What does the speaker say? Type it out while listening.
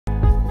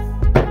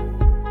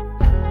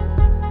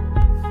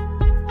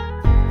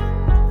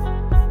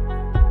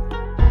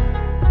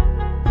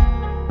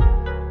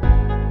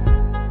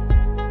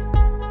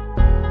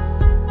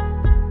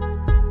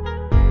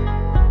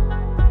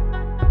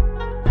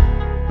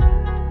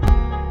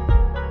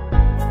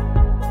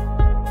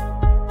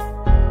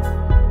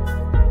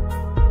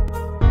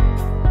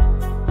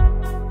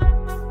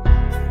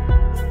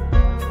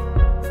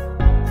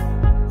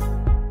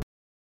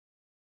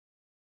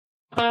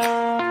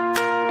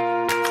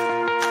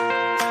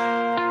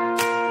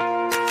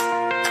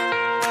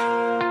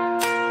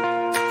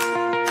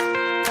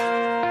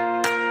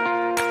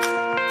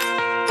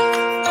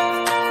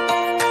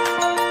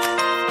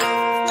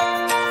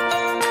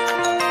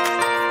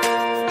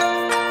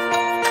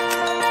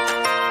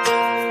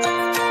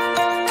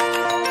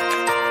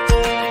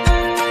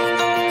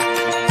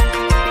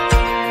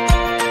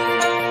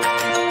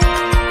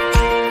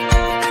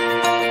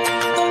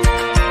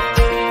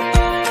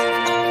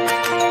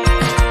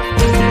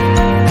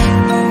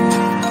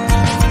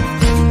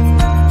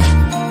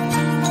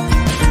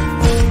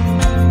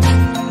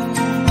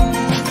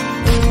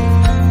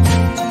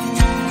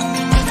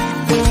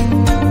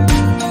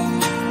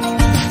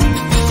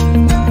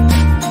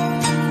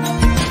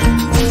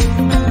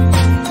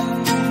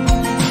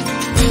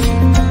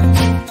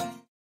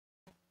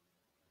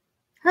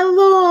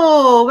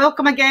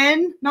welcome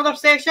again. Another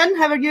session.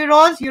 How are you,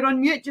 Ros? You're on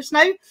mute just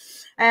now.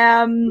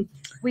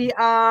 We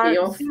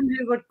are seeing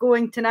how we're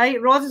going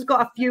tonight. Ros has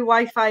got a few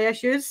Wi-Fi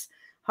issues.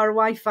 Her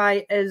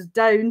Wi-Fi is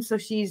down, so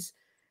she's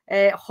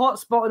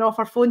hotspotting off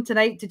her phone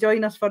tonight to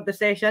join us for the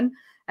session.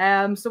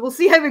 So we'll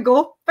see how we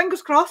go.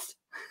 Fingers crossed.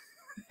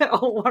 It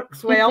all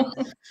works well.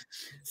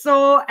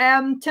 So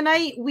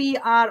tonight we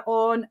are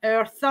on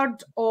our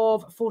third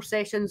of 4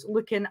 sessions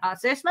looking at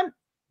assessment.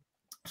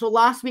 So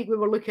last week we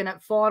were looking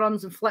at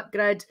forums and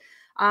Flipgrid,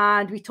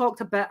 and we talked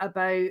a bit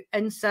about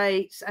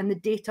insights and the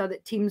data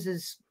that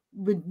Teams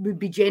would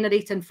be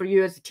generating for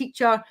you as a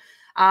teacher,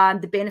 and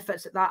the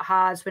benefits that that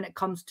has when it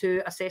comes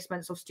to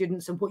assessments of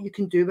students and what you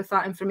can do with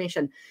that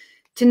information.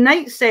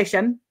 Tonight's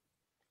session,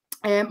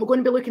 we're going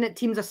to be looking at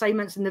Teams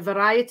assignments and the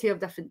variety of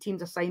different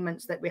Teams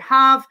assignments that we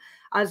have,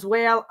 as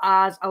well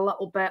as a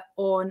little bit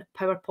on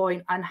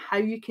PowerPoint and how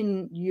you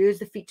can use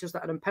the features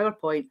that are in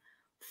PowerPoint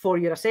for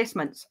your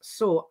assessments.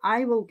 So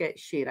I will get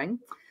sharing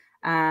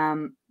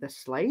the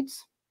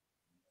slides.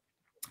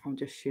 I'll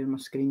just share my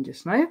screen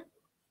just now.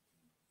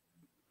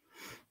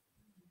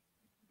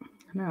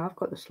 No, I've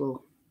got the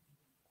slow.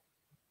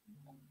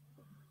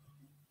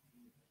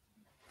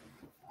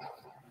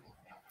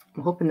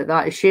 I'm hoping that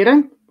that is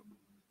sharing.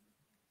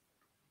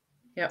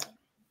 Yep.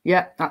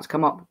 Yeah, that's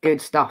come up. Good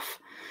stuff.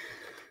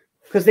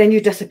 Because then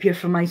you disappear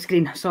from my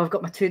screen. So I've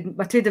got my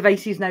two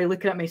devices now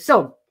looking at me.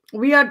 So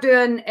we are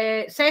doing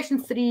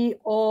session 3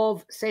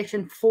 of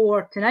session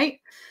 4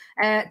 tonight.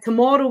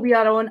 Tomorrow we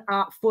are on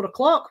at 4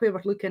 o'clock, where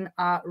we're looking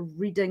at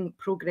reading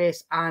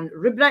progress and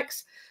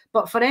rubrics.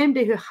 But for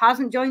anybody who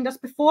hasn't joined us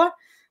before,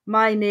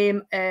 my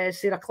name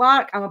is Sarah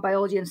Clark. I'm a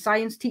biology and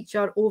science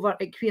teacher over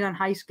at Queen Anne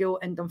High School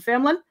in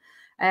Dunfermline.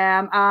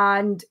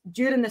 And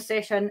during the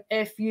session,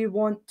 if you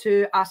want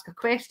to ask a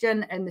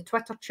question in the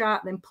Twitter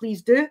chat, then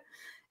please do.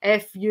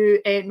 If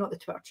you, not the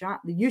Twitter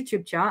chat, the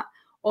YouTube chat,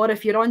 or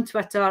if you're on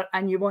Twitter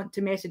and you want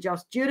to message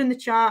us during the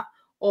chat,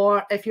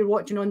 or if you're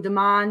watching on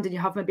demand and you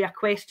have maybe a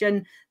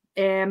question,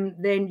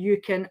 then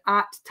you can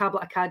at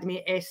Tablet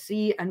Academy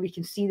SC and we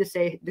can see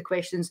the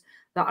questions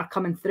that are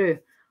coming through.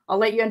 I'll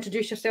let you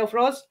introduce yourself,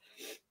 Ros.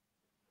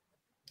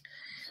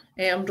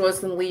 I'm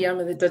Ros Lee.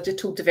 I'm the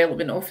Digital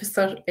Development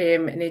Officer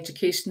in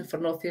Education for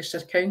North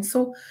Ayrshire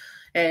Council.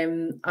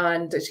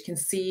 And as you can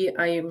see,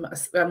 I'm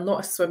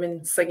not a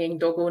swimming, singing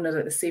dog owner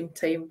at the same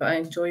time, but I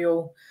enjoy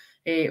all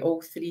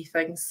 3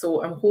 things.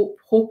 So I'm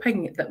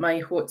hoping that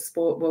my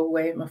hotspot will,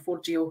 my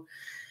 4G will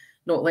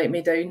not let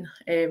me down.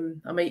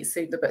 I might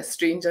sound a bit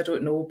strange, I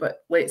don't know,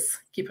 but let's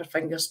keep our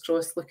fingers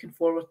crossed. Looking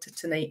forward to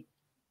tonight.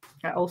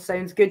 That all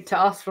sounds good to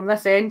us from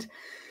this end.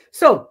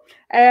 So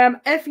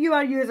if you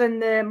are using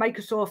the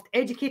Microsoft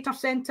Educator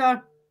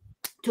Centre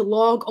to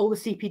log all the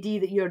CPD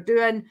that you're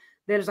doing,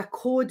 there's a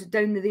code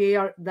down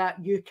there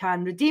that you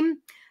can redeem.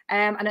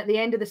 And at the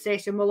end of the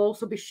session, we'll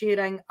also be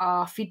sharing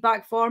a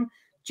feedback form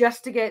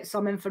just to get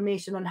some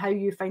information on how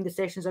you find the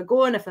sessions are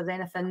going, if there's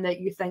anything that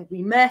you think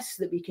we miss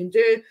that we can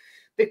do,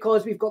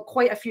 because we've got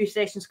quite a few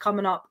sessions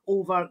coming up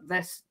over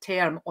this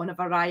term on a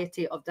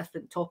variety of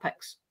different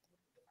topics.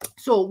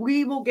 So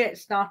we will get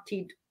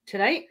started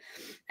tonight.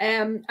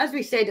 As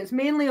we said, it's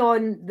mainly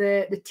on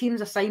the Teams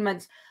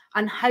assignments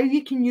and how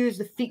you can use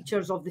the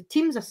features of the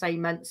Teams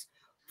assignments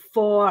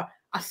for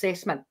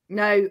assessment.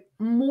 Now,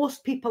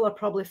 most people are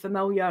probably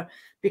familiar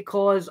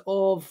because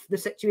of the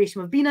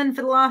situation we've been in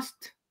for the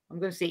last, I'm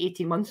going to say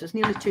 18 months, it's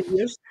nearly 2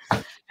 years.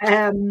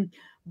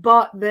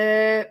 But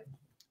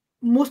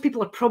most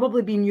people have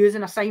probably been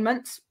using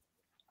assignments.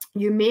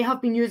 You may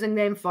have been using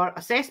them for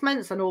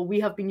assessments. I know we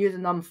have been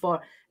using them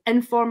for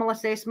informal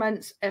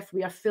assessments if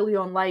we are fully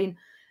online.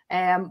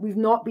 We've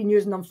not been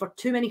using them for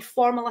too many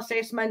formal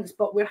assessments,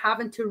 but we're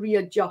having to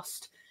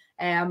readjust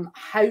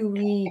how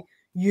we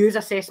use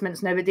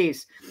assessments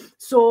nowadays.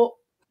 So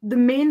the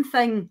main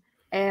thing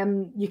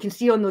you can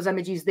see on those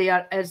images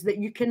there is that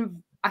you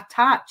can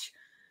attach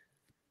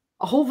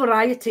a whole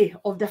variety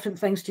of different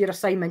things to your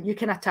assignment. You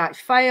can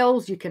attach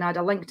files, you can add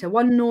a link to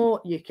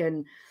OneNote, you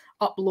can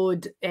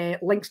upload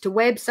links to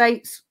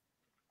websites,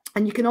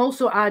 and you can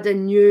also add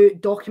in new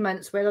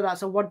documents, whether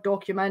that's a Word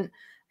document,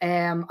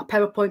 a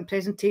PowerPoint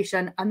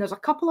presentation, and there's a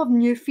couple of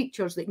new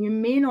features that you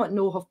may not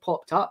know have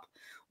popped up.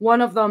 One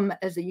of them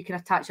is that you can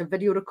attach a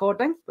video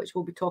recording, which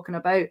we'll be talking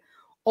about,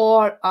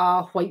 or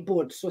a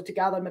whiteboard. So to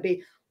gather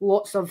maybe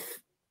lots of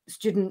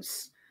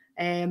students'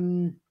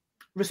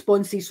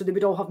 responses, so they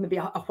would all have maybe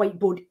a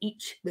whiteboard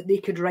each that they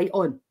could write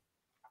on.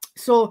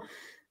 So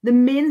the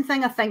main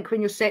thing I think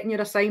when you're setting your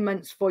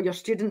assignments for your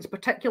students,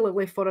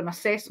 particularly for an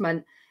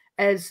assessment,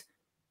 is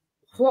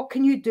what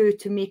can you do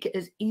to make it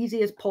as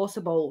easy as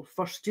possible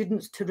for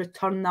students to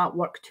return that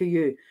work to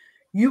you?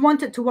 You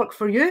want it to work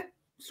for you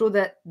so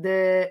that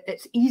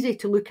it's easy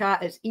to look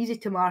at, it's easy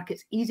to mark,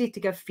 it's easy to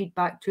give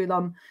feedback to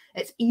them,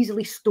 it's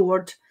easily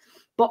stored,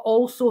 but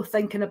also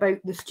thinking about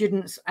the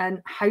students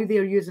and how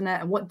they're using it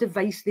and what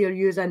device they're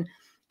using,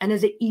 and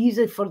is it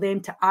easy for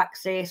them to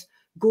access,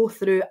 go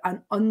through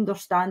and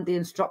understand the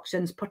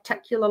instructions,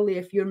 particularly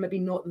if you're maybe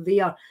not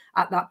there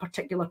at that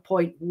particular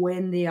point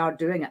when they are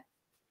doing it.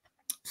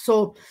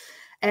 So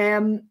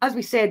As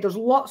we said, there's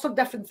lots of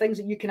different things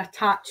that you can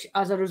attach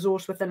as a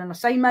resource within an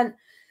assignment,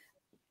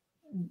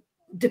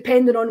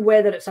 depending on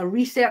whether it's a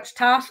research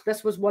task.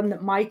 This was one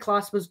that my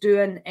class was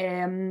doing.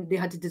 They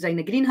had to design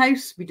a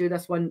greenhouse. We do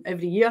this one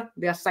every year.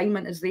 The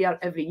assignment is there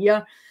every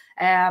year.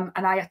 And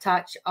I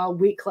attach a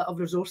Wakelet of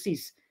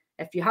resources.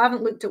 If you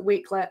haven't looked at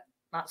Wakelet,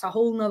 that's a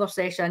whole nother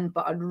session,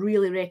 but I'd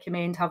really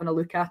recommend having a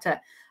look at it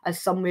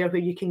as somewhere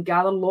where you can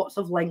gather lots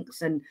of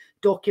links and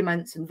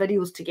documents and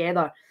videos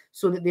together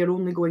so that they're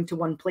only going to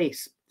one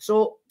place.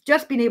 So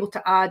just being able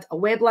to add a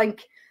web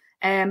link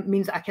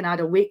means that I can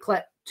add a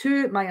Wakelet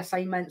to my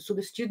assignment, so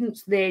the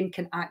students then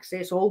can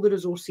access all the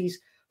resources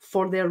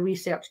for their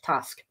research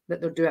task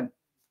that they're doing.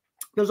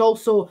 There's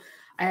also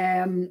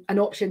an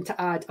option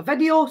to add a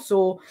video.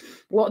 So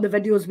a lot of the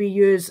videos we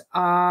use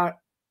are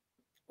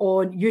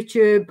on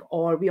YouTube,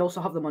 or we also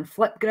have them on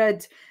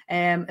Flipgrid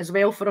as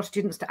well for our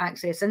students to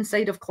access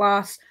inside of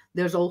class.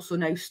 There's also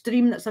now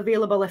Stream that's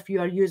available if you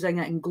are using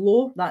it in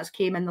Glow. That's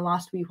came in the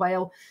last wee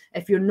while.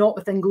 If you're not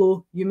within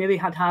Glow, you maybe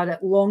had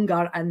it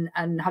longer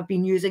and have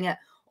been using it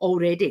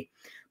already.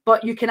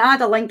 But you can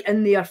add a link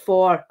in there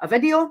for a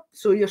video.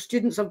 So your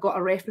students have got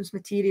a reference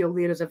material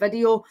there as a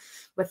video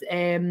with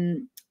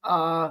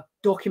a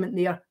document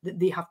there that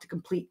they have to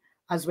complete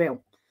as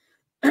well.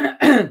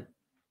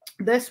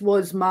 This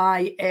was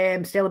my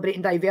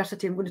Celebrating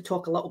Diversity. I'm going to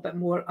talk a little bit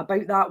more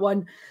about that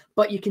one.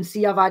 But you can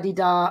see I've added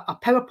a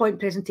PowerPoint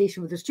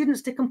presentation with the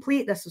students to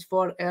complete. This is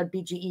for our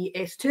BGE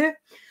S2.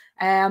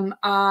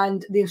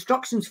 And the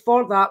instructions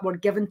for that were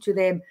given to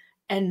them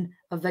in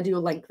a video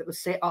link that was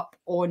set up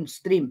on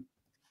Stream.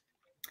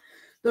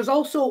 There's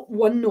also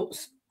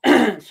OneNotes.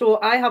 So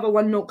I have a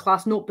OneNote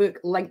class notebook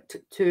linked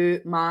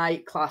to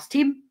my class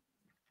team.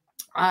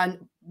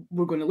 And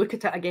we're going to look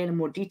at it again in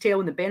more detail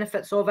and the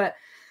benefits of it.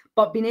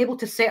 But being able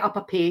to set up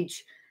a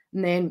page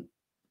and then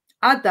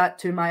add that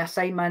to my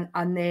assignment,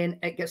 and then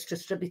it gets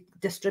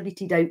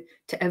distributed out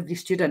to every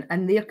student,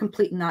 and they're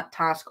completing that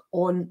task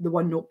on the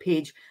OneNote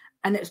page.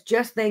 And it's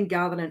just then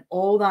gathering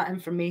all that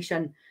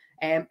information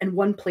in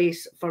one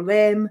place for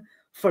them,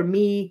 for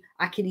me.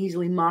 I can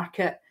easily mark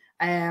it.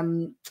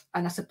 And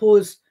I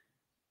suppose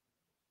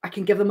I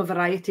can give them a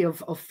variety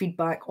of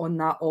feedback on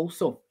that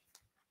also.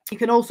 You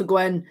can also go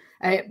in,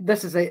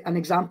 this is an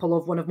example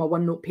of one of my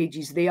OneNote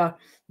pages there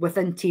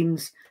within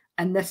Teams,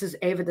 and this is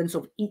evidence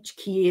of each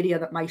key area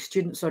that my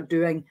students are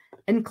doing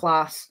in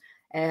class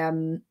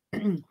when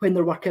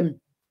they're working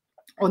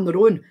on their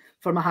own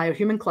for my higher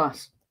human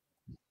class.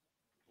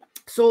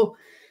 So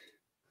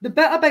the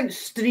bit about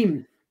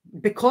Stream,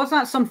 because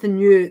that's something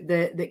new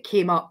that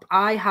came up,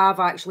 I have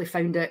actually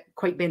found it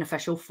quite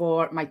beneficial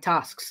for my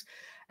tasks.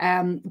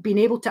 Being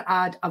able to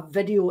add a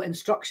video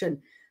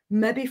instruction,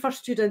 maybe for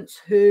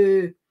students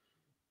who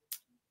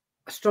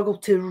struggle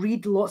to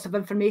read lots of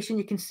information.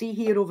 You can see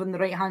here over on the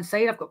right-hand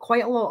side, I've got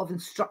quite a lot of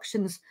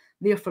instructions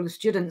there for the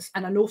students.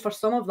 And I know for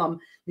some of them,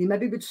 they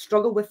maybe would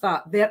struggle with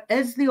that. There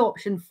is the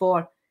option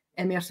for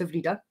immersive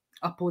reader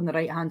up on the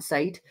right-hand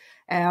side,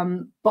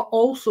 but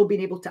also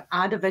being able to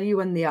add a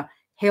video in there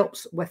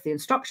helps with the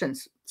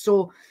instructions.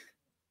 So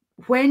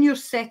when you're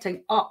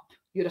setting up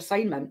your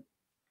assignment,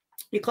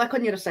 you click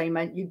on your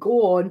assignment, you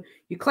go on,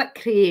 you click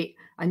create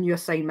a new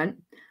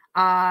assignment,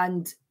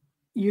 and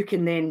you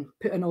can then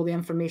put in all the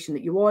information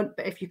that you want.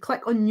 But if you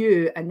click on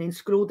new and then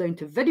scroll down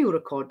to video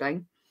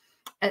recording,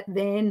 it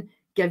then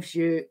gives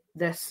you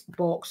this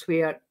box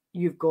where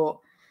you've got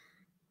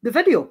the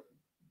video.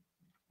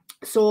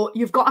 So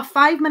you've got a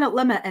 5-minute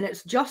limit and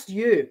it's just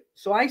you.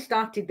 So I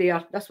started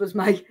there. This was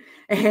my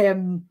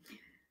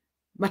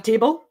my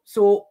table.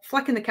 So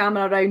flicking the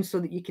camera around so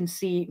that you can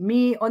see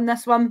me on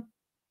this one.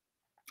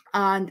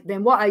 And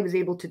then what I was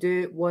able to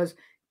do was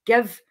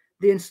give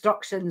the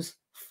instructions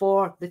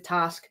for the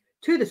task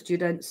to the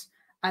students,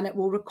 and it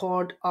will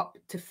record up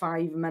to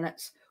 5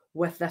 minutes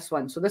with this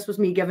one. So this was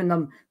me giving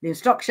them the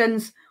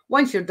instructions.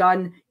 Once you're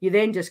done, you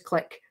then just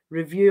click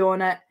review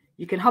on it.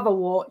 You can have a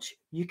watch,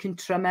 you can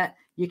trim it,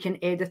 you can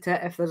edit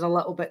it if there's a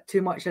little bit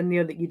too much in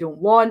there that you don't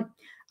want.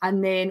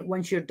 And then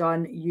once you're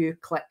done, you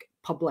click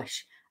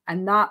publish.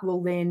 And that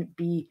will then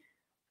be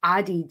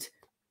added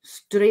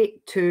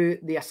straight to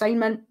the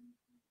assignment.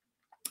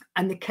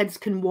 And the kids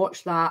can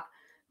watch that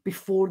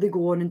before they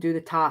go on and do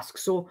the task.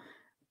 So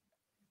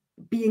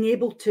being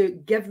able to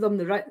give them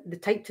the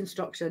typed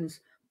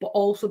instructions, but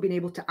also being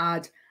able to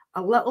add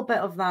a little bit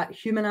of that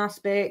human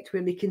aspect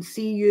where they can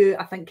see you,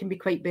 I think can be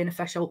quite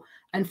beneficial.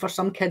 And for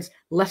some kids,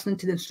 listening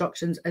to the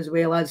instructions as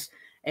well as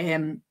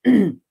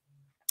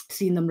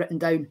seeing them written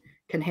down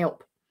can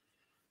help.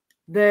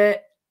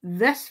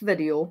 This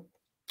video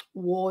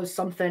was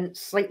something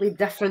slightly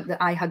different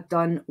that I had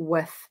done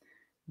with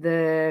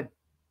the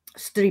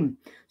Stream.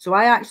 So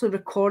I actually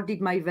recorded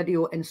my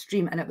video in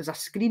Stream, and it was a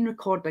screen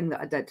recording that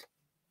I did.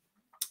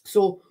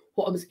 So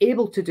what I was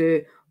able to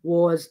do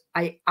was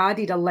I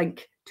added a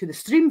link to the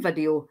Stream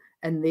video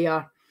in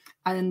there.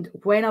 And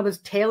when I was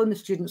telling the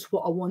students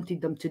what I wanted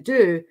them to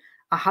do,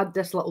 I had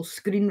this little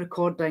screen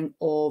recording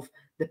of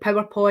the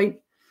PowerPoint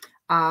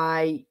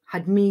I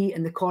had me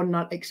in the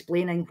corner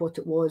explaining what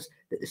it was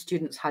that the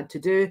students had to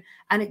do,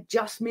 and it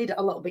just made it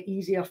a little bit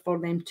easier for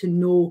them to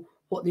know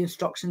what the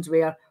instructions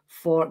were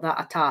for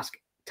that task.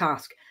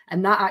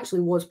 And that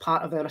actually was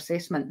part of our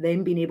assessment.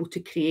 Them being able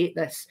to create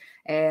this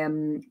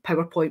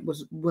PowerPoint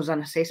was an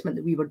assessment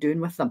that we were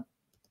doing with them.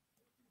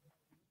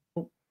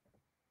 Oh,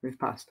 move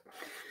past.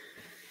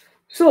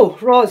 So,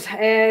 Ros,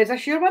 is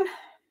this your one?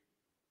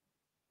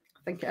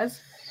 I think it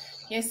is.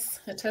 Yes,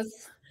 it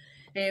is.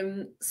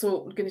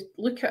 So we're going to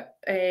look at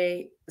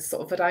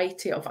sort of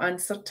variety of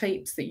answer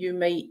types that you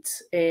might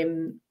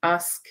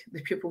ask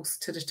the pupils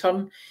to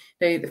return.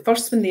 Now, the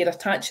first one, they're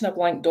attaching a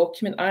blank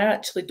document. I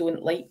actually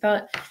don't like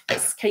that.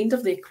 It's kind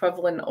of the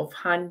equivalent of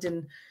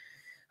handing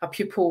a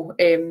pupil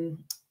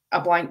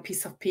a blank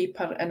piece of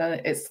paper, and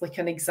it's like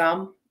an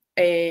exam.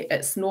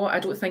 It's not, I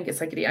don't think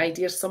it's a great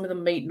idea. Some of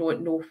them might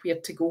not know where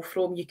to go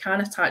from. You can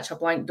attach a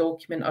blank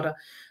document or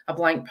a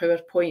blank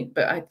PowerPoint,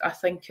 but I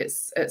think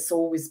it's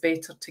always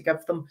better to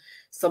give them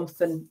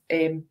something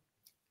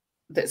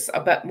that's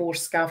a bit more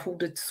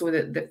scaffolded, so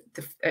that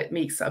it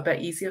makes it a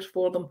bit easier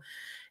for them.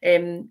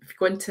 If you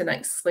go into the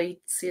next slide,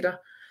 Sarah,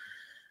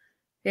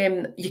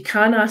 you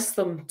can ask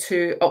them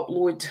to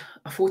upload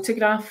a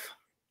photograph,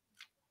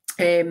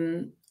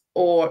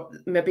 or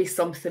maybe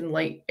something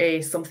like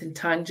something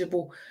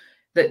tangible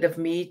that they've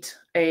made.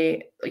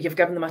 You've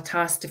given them a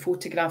task to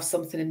photograph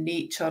something in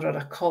nature, or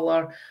a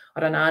colour,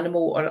 or an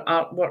animal, or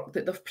artwork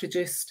that they've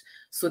produced,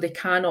 so they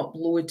can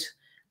upload.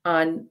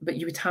 But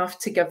you would have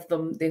to give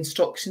them the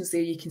instructions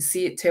there. You can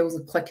see it tells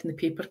them click in the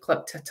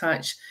paperclip to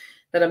attach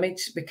their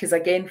image, because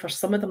again, for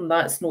some of them,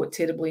 that's not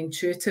terribly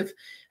intuitive.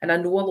 And I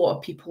know a lot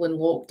of people in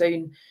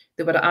lockdown,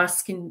 they were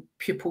asking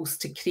pupils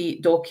to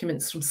create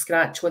documents from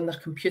scratch on their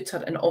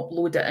computer and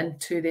upload it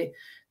into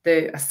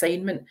the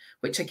assignment,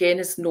 which again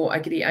is not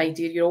a great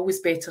idea. You're always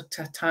better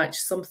to attach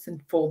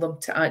something for them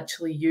to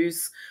actually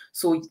use.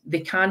 So they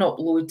can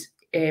upload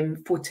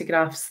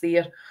photographs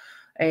there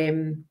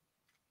into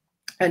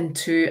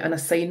an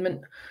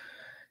assignment.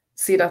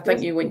 Sarah, I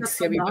think you want to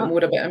say a wee bit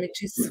more about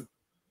images.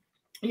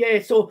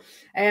 Yeah, so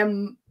as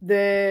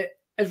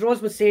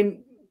Ros was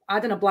saying,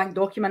 adding a blank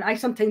document, I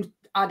sometimes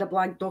add a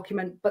blank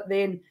document, but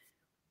then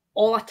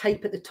all I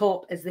type at the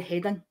top is the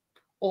heading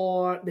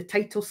or the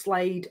title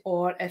slide,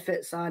 or if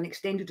it's an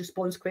extended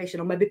response question,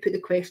 I'll maybe put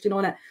the question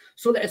on it,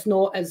 so that it's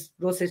not, as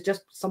Ros says,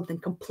 just something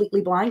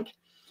completely blank.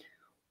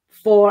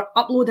 For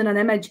uploading an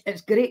image,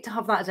 it's great to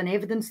have that as an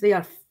evidence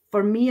there.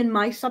 For me in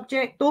my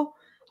subject, though,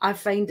 I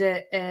find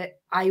it,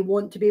 I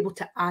want to be able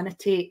to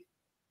annotate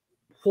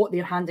what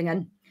they're handing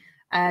in.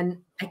 And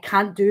I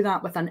can't do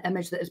that with an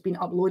image that has been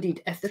uploaded.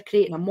 If they're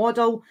creating a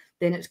model,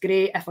 then it's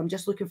great. If I'm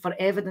just looking for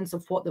evidence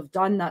of what they've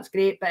done, that's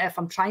great. But if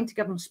I'm trying to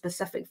give them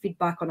specific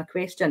feedback on a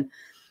question,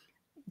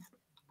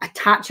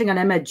 attaching an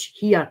image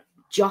here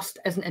just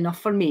isn't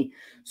enough for me.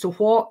 So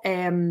what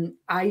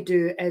I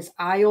do is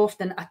I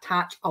often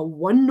attach a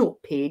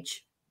OneNote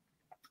page,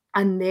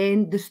 and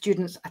then the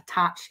students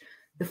attach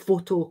the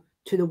photo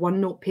to the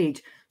OneNote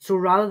page. So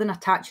rather than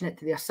attaching it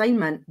to the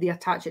assignment, they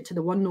attach it to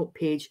the OneNote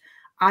page.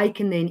 I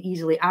can then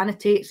easily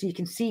annotate. So you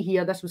can see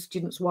here, this was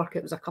students' work.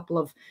 It was a couple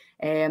of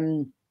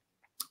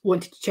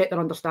wanted to check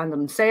their understanding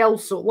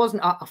themselves. So it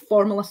wasn't a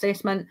formal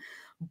assessment,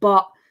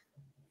 but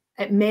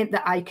it meant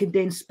that I could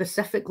then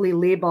specifically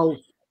label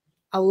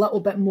a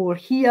little bit more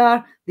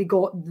here. They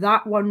got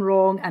that one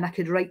wrong, and I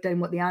could write down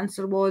what the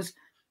answer was.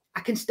 I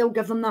can still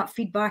give them that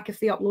feedback if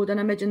they upload an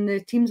image in the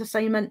Teams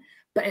assignment,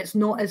 but it's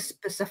not as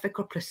specific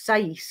or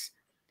precise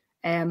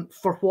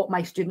for what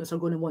my students are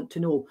going to want to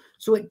know.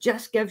 So it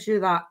just gives you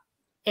that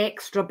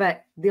extra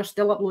bit. They're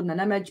still uploading an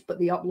image, but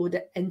they upload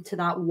it into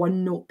that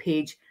OneNote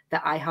page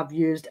that I have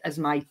used as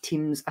my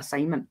Teams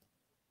assignment.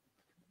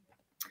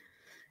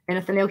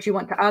 Anything else you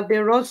want to add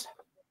there, Ros?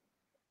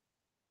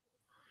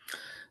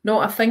 No,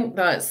 I think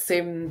that's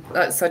a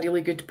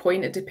really good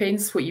point. It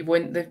depends what you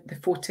want the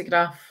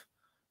photograph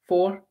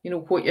for. You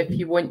know, what if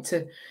you want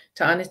to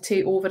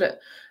annotate over it.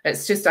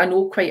 It's just, I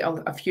know quite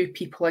a few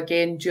people,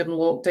 again, during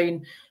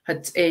lockdown,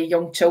 had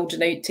young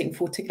children out taking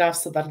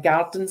photographs of their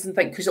gardens and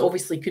things, because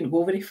obviously couldn't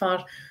go very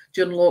far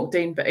during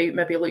lockdown, but out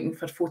maybe looking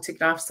for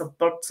photographs of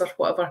birds or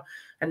whatever,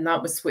 and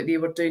that was what they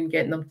were doing,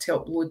 getting them to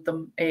upload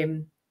them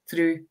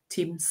through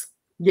Teams.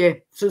 Yeah,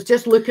 so it's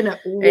just looking at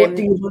what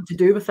do you want to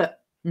do with it.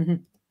 Mm-hmm.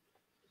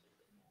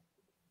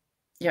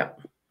 Yeah.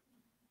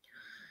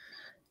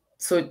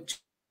 So is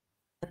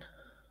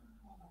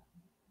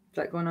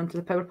that going on to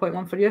the PowerPoint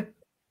one for you?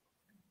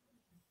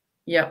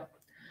 Yeah.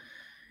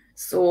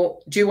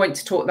 So do you want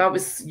to talk, that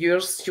was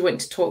yours, do you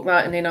want to talk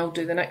that, and then I'll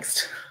do the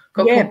next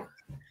couple? Yeah.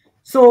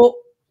 So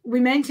we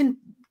mentioned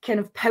kind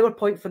of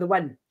PowerPoint for the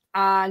win,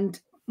 and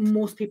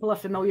most people are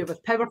familiar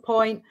with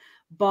PowerPoint,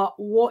 but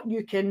what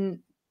you can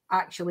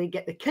actually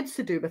get the kids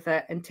to do with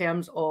it in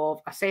terms of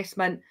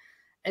assessment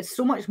is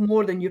so much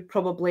more than you're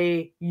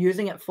probably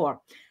using it for.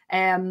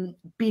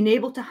 Being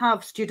able to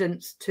have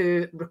students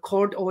to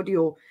record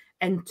audio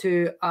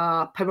into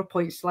a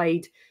PowerPoint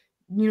slide,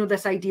 you know,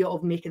 this idea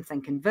of making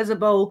things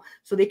invisible,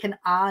 so they can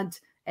add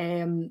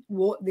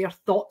what their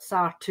thoughts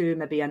are to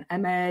maybe an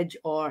image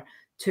or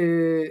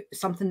to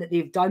something that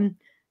they've done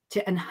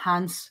to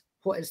enhance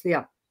what is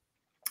there.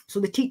 So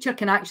the teacher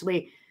can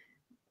actually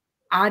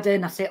add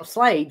in a set of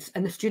slides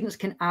and the students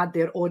can add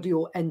their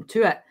audio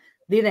into it.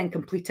 They then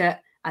complete it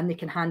and they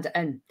can hand it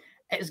in.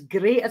 It's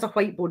great as a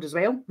whiteboard as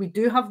well. We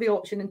do have the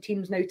option in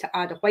Teams now to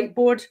add a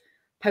whiteboard.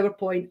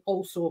 PowerPoint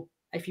also,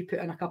 if you put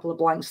in a couple of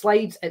blank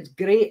slides, it's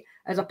great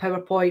as a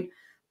PowerPoint.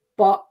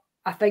 But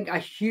I think a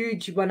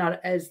huge winner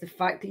is the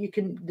fact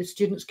that the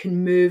students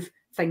can move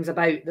things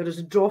about. There is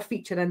a draw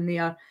feature in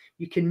there.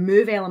 You can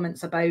move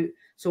elements about,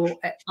 so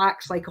it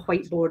acts like a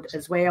whiteboard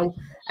as well.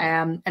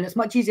 And it's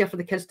much easier for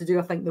the kids to do,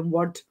 I think, than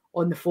Word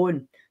on the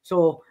phone.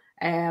 So,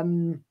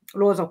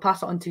 Ros, I'll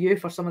pass it on to you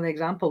for some of the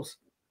examples.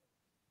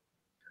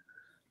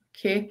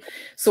 Okay,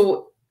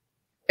 so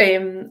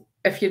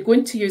if you're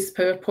going to use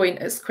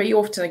PowerPoint, it's quite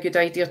often a good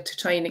idea to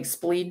try and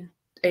explain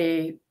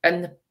in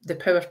the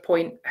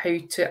PowerPoint how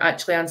to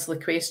actually answer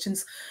the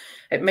questions.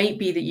 It might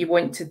be that you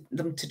want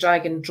them to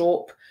drag and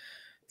drop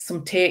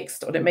some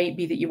text, or it might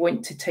be that you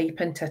want to type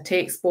into a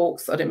text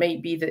box, or it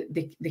might be that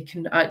they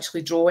can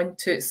actually draw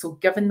into it. So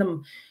giving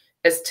them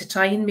is to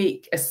try and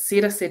make, as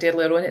Sarah said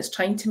earlier on, it's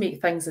trying to make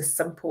things as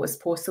simple as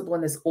possible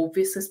and as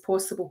obvious as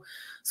possible.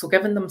 So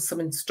giving them some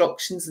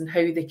instructions on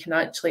how they can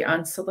actually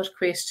answer their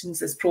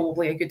questions is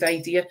probably a good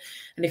idea.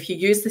 And if you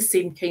use the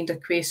same kind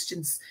of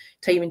questions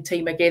time and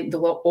time again,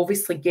 they'll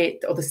obviously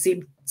get, or the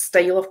same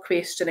style of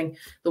questioning,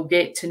 they'll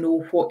get to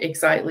know what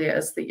exactly it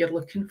is that you're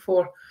looking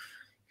for.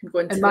 You can go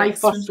into and my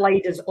first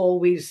slide is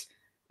always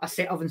a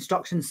set of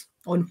instructions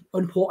on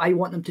what I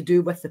want them to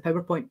do with the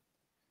PowerPoint.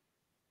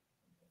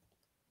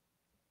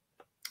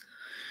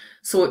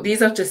 So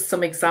these are just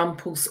some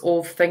examples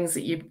of things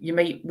that you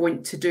might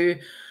want to do.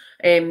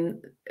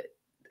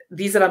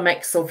 These are a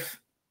mix of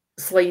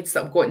slides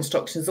that have got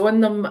instructions on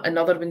them, and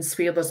other ones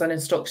where there's an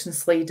instruction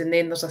slide and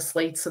then there's a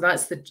slide. So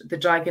that's the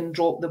drag and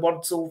drop the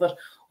words over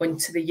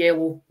onto the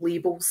yellow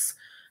labels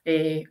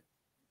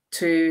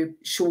to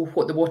show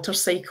what the water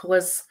cycle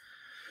is.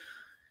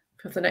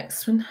 For the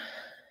next one.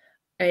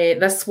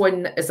 This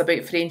one is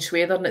about French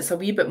weather, and it's a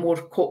wee bit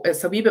more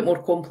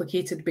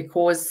complicated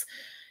because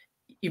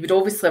you would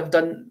obviously have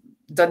done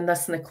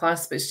this in the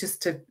class, but it's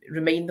just to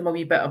remind them a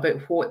wee bit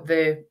about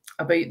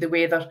about the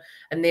weather,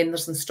 and then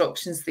there's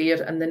instructions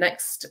there. And the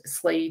next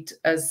slide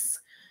is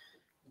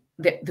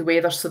the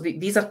weather. So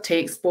these are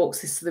text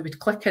boxes, so they would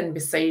click in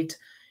beside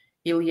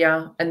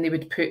Elia and they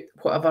would put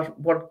whatever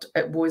word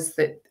it was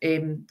that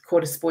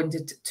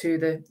corresponded to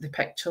the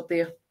picture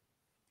there.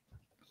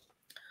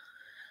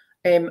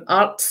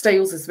 Art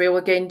styles as well,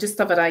 again, just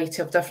a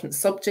variety of different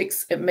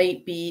subjects. It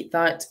might be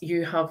that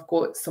you have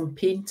got some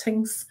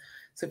paintings.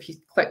 So if you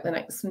click the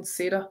next one,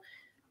 Sarah,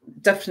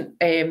 different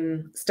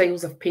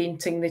styles of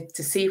painting,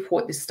 to say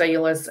what the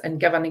style is and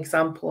give an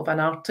example of an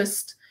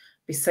artist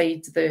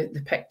beside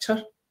the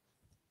picture.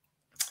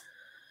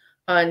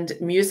 And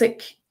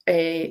music,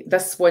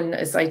 this one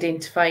is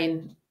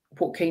identifying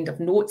what kind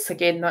of notes.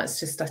 Again, that's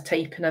just a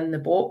typing in the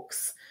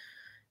box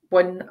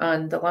one.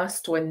 And the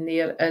last one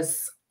there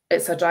is,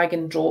 it's a drag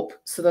and drop.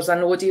 So there's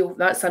an audio,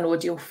 that's an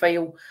audio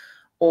file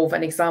of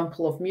an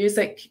example of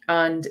music,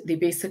 and they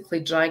basically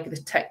drag the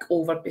tick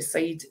over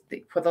beside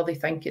whether they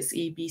think it's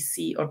A, B,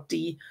 C or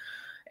D.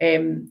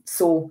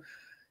 So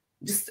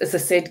just as I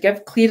said,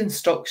 give clear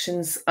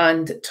instructions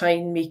and try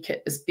and make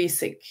it as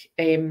basic,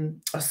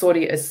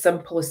 as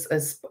simple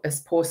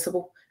as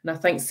possible. And I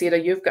think, Sarah,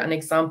 you've got an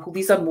example.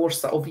 These are more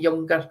sort of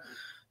younger,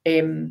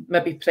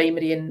 maybe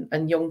primary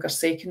and younger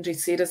secondary.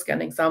 Sarah's got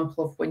an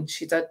example of when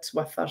she did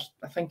with her,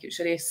 I think it was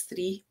your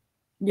S3.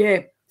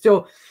 Yeah,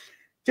 so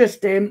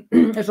just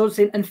as I was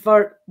saying, and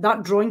for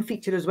that drawing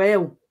feature as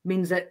well,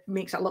 means it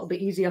makes it a little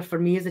bit easier for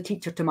me as a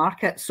teacher to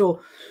mark it.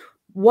 So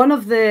one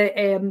of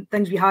the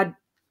things we had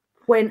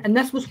and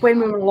this was when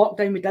we were in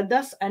lockdown, we did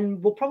this,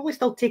 and we'll probably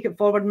still take it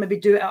forward and maybe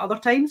do it at other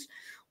times,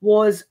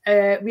 was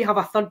we have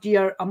a third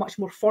year, a much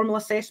more formal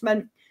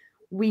assessment.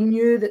 We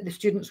knew that the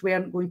students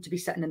weren't going to be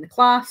sitting in the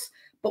class,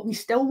 but we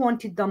still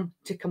wanted them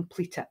to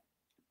complete it,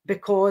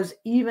 because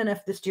even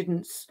if the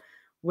students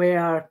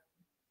were,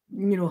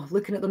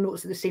 looking at their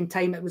notes at the same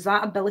time, it was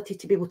that ability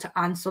to be able to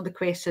answer the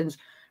questions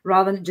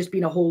rather than just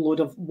being a whole load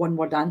of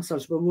one-word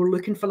answers, where we're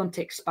looking for them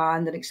to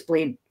expand and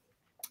explain.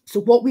 So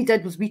what we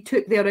did was we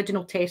took the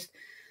original test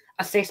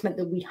assessment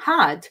that we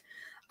had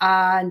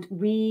and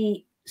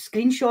we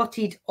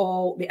screenshotted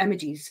all the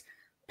images,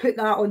 put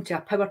that onto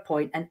a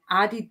PowerPoint and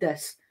added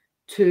this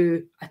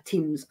to a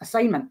Teams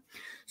assignment.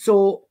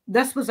 So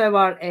this was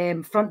our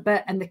front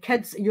bit, and the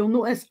kids, you'll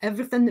notice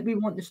everything that we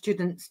want the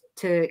students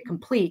to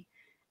complete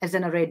is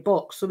in a red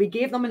box. So we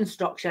gave them an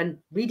instruction,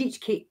 read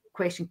each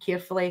question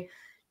carefully,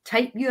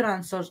 type your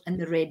answers in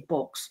the red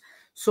box.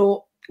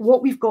 So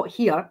what we've got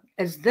here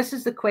is, this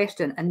is the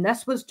question, and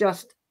this was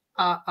just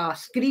a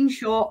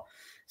screenshot,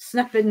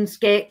 snipping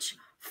sketch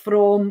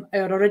from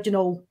our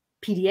original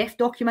PDF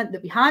document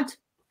that we had.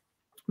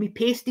 We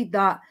pasted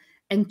that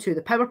into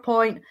the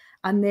PowerPoint,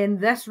 and then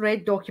this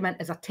red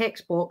document is a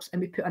text box,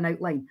 and we put an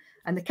outline,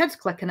 and the kids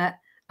click on it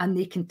and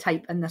they can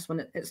type in this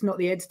one. It's not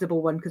the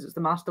editable one because it's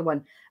the master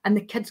one, and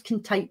the kids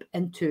can type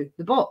into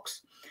the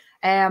box.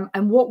 And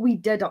what we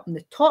did up in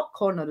the top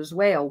corner as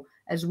well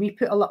is we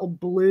put a little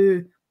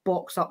blue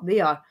box up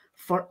there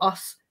for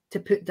us to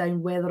put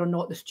down whether or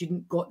not the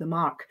student got the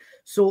mark.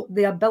 So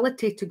the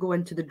ability to go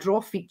into the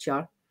draw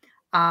feature,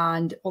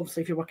 and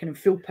obviously if you're working in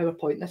full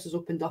PowerPoint, this is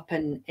opened up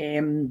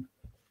in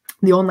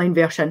the online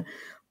version,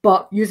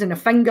 but using a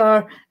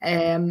finger,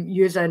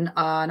 using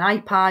an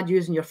iPad,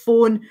 using your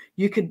phone,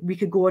 we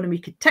could go on and we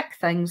could tick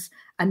things,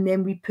 and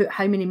then we put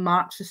how many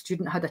marks the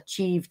student had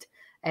achieved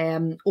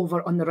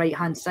over on the right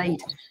hand side.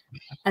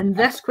 And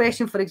this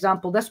question, for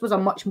example, this was a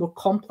much more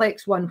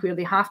complex one where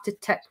they have to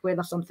tick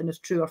whether something is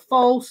true or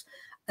false,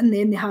 and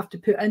then they have to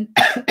put in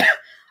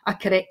a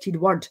corrected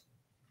word.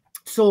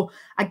 So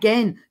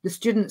again, the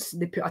students,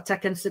 they put a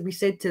tick in. So we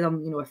said to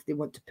them, you know, if they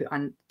want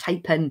to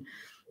type in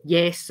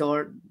yes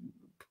or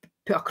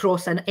put a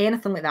cross in,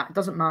 anything like that, it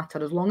doesn't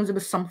matter as long as there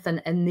was something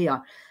in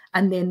there.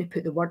 And then they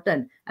put the word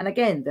in. And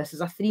again, this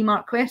is a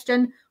 3-mark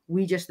question.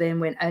 We just then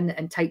went in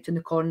and typed in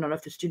the corner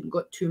if the student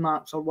got 2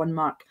 marks or 1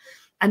 mark.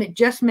 And it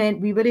just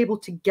meant we were able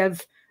to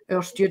give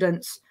our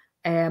students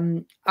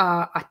an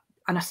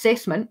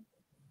assessment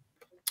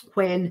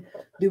when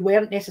they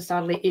weren't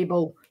necessarily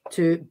able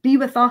to be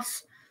with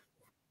us.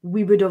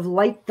 We would have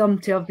liked them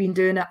to have been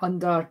doing it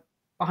under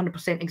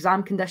 100%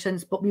 exam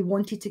conditions, but we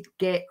wanted to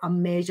get a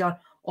measure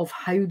of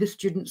how the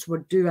students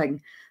were doing.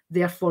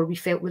 Therefore, we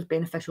felt it was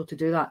beneficial to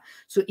do that.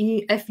 So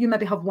if you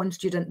maybe have one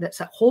student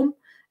that's at home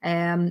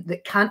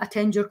that can't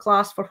attend your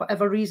class for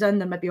whatever reason,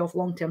 they're maybe off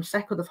long-term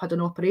sick or they've had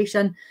an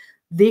operation,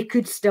 they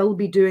could still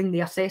be doing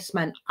the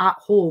assessment at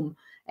home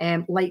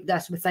like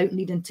this without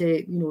needing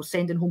to, you know,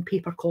 sending home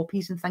paper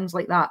copies and things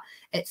like that.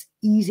 It's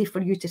easy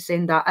for you to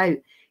send that out.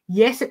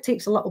 Yes, it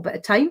takes a little bit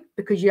of time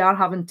because you are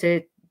having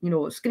to, you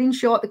know,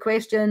 screenshot the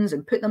questions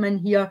and put them in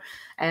here.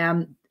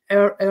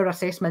 Our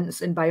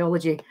assessments in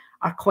biology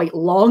are quite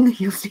long.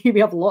 You'll see we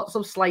have lots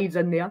of slides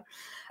in there.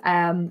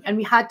 And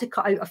we had to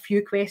cut out a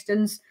few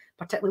questions,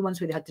 particularly ones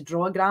where they had to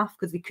draw a graph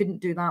because they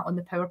couldn't do that on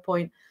the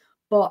PowerPoint.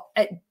 But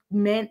it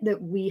meant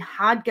that we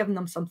had given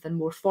them something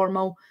more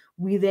formal.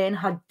 We then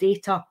had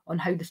data on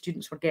how the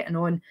students were getting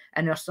on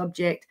in our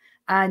subject.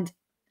 And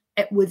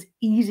it was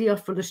easier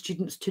for the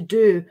students to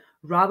do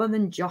rather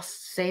than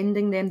just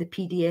sending them the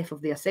PDF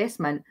of the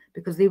assessment,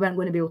 because they weren't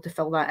going to be able to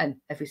fill that in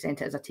if we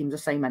sent it as a Teams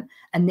assignment,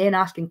 and then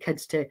asking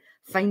kids to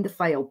find the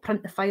file,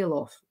 print the file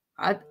off.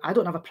 I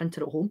don't have a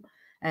printer at home.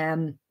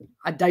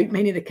 I doubt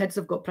many of the kids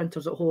have got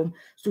printers at home.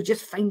 So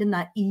just finding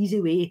that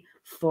easy way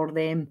for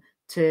them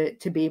to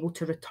be able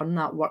to return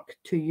that work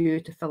to you,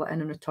 to fill it in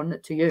and return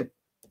it to you.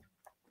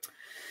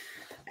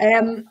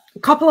 A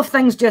couple of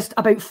things just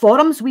about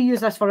forums. We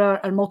use this for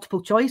our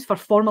multiple choice, for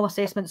formal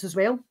assessments as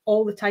well,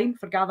 all the time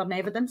for gathering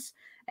evidence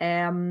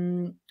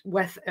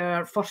with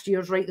our first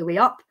years right the way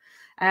up.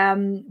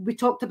 I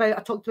talked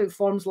about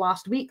forms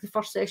last week. The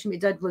first session we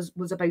did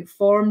was about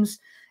forms.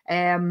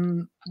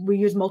 We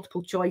use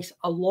multiple choice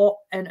a lot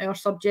in our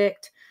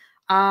subject,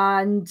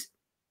 and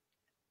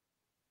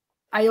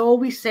I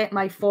always set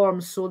my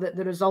forms so that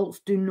the results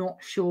do not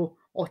show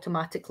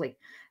automatically.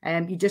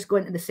 You just go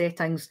into the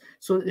settings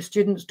so that the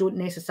students don't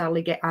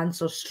necessarily get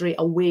answers straight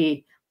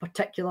away,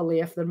 particularly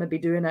if they're maybe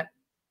doing it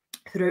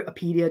throughout a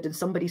period and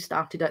somebody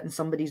started it and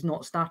somebody's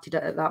not started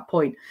it at that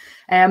point.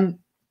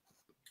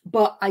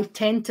 But I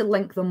tend to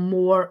link them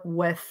more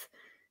with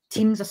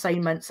Teams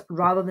assignments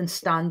rather than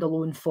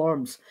standalone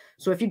forms.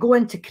 So if you go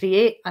in to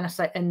create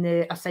in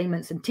the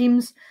assignments in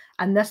Teams,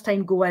 and this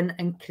time go in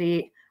and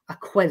create a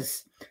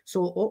quiz.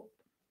 So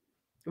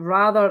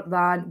rather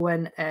than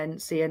going and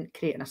saying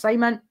create an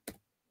assignment,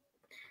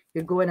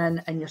 you're going in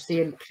and you're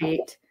saying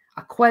create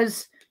a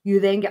quiz.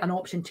 You then get an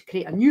option to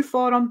create a new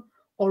forum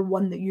or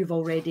one that you've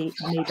already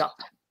made up.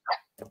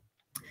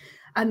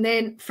 And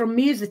then from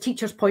me as the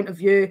teacher's point of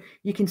view,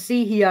 you can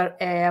see here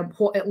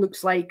what it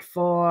looks like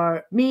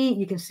for me.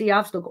 You can see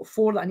I've still got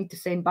 4 that I need to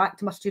send back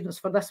to my students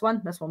for this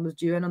one. This one was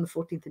due in on the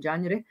 14th of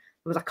January.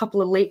 There was a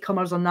couple of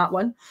latecomers on that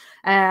one.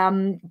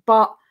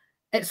 But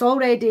it's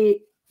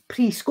already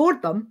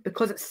pre-scored them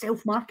because it's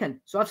self-marking.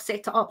 So I've set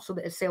it up so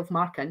that it's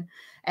self-marking.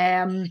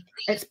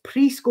 It's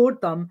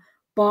pre-scored them,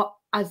 but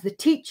as the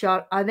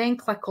teacher, I then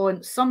click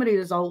on summary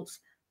results.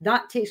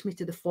 That takes me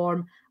to the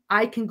form.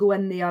 I can go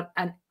in there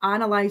and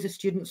analyze the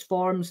students'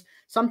 forms.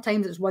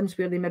 Sometimes it's ones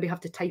where they maybe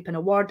have to type in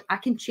a word. I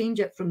can change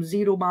it from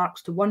 0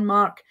 marks to 1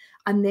 mark,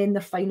 and then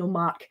the final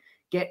mark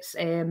gets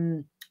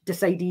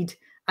decided,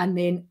 and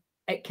then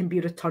it can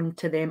be returned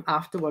to them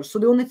afterwards. So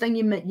the only thing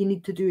you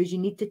need to do is you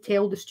need to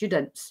tell the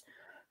students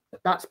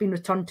that's been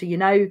returned to you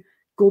now.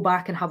 Go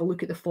back and have a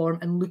look at the form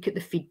and look at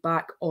the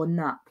feedback on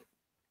that.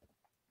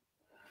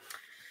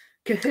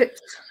 Kahoot.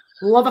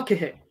 Love a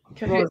Kahoot.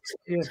 Kahoot.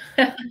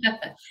 Yeah.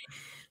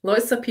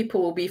 Lots of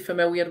people will be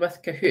familiar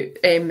with Kahoot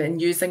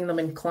and using them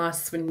in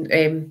class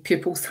when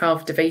pupils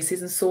have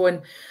devices and so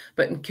on.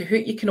 But in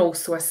Kahoot, you can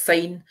also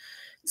assign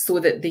so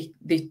that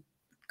they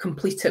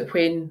complete it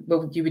when,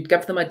 well, you would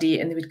give them a date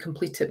and they would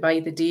complete it by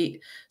the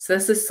date. So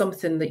this is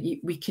something that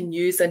we can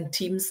use in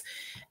Teams.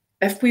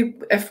 If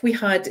we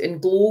had in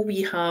Glow,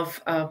 we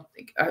have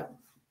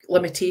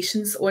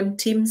limitations on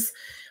Teams,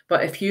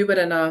 but if you were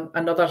in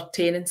another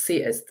tenancy,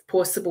 it's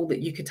possible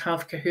that you could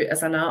have Kahoot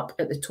as an app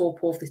at the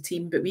top of the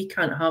team, but we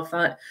can't have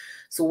that.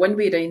 So one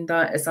way around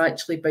that is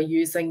actually by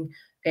using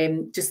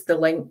just the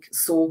link.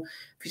 So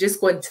if you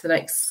just go into the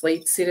next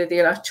slide, Sarah,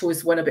 there, I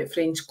chose one about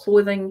French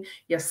clothing.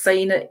 You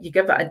assign it, you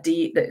give it a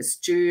date that it's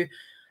due.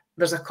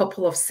 There's a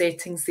couple of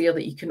settings there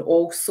that you can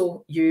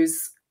also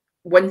use.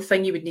 One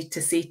thing you would need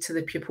to say to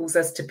the pupils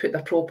is to put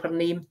their proper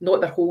name,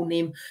 not their whole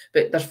name,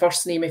 but their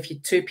first name. If you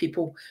had 2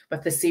 people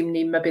with the same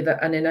name, maybe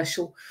an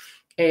initial,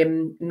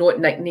 not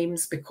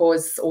nicknames,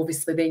 because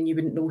obviously then you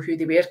wouldn't know who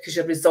they were, because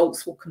your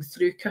results will come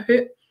through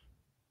Kahoot.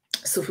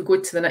 So if we go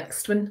to the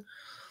next one.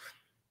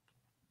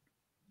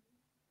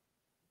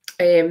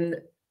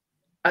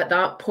 At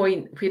that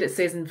point, where it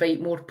says invite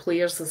more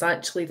players, there's a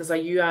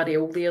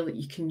URL there that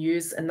you can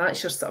use, and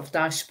that's your sort of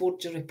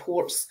dashboard, your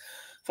reports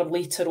for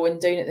later on.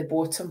 Down at the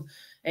bottom,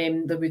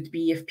 there would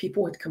be, if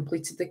people had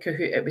completed the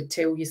Kahoot, it would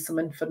tell you some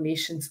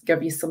information,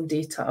 give you some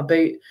data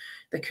about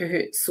the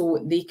Kahoot,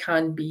 so they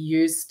can be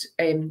used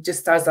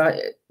just as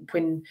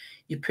when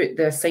you put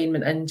the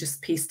assignment in,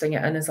 just pasting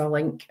it in as a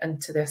link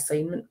into the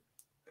assignment.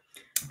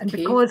 And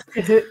because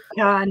Kahoot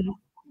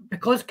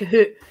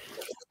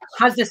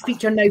has this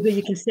feature now where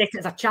you can set it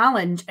as a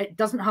challenge, it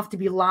doesn't have to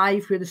be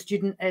live where the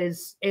student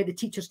is, the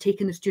teacher's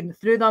taking the student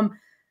through them.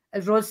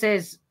 As Ros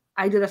says,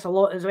 I do this a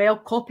lot as well,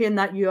 copying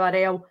that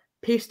URL,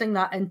 pasting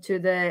that into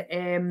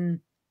the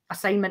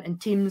assignment in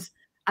Teams,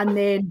 and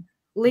then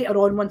later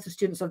on, once the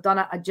students have done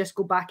it, I just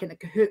go back into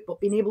Kahoot, but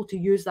being able to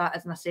use that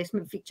as an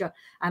assessment feature.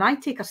 And I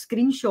take a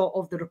screenshot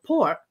of the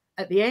report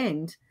at the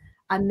end,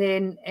 and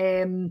then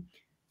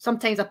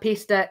sometimes I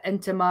paste it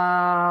into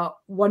my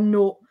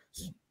OneNote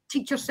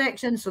teacher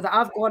section so that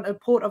I've got a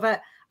report of it.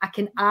 I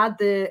can add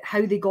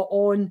how they got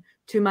on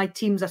to my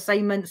team's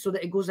assignment so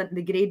that it goes into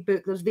the grade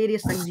book. There's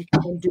various things you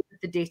can do with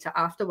the data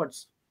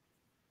afterwards.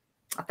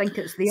 I think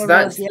it's there. So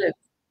that's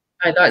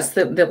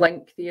the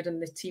link there in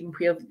the team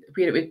where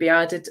it would be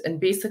added. And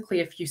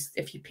basically, if you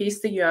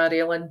paste the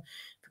URL in, if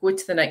you go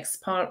to the next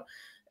part,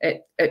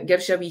 it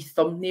gives you a wee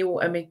thumbnail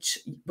image,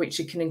 which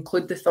you can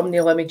include the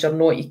thumbnail image or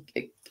not,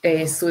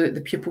 so that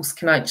the pupils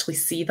can actually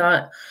see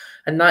that.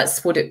 And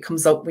that's what it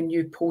comes up when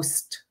you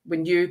paste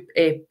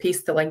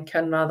the link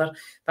in, rather.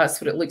 That's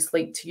what it looks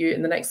like to you.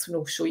 And the next one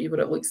will show you what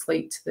it looks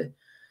like to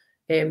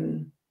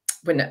the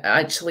when it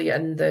actually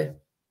in the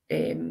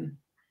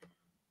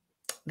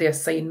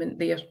assignment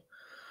there.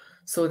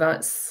 So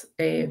that's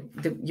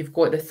you've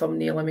got the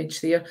thumbnail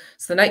image there.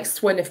 So the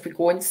next one, if we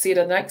go on,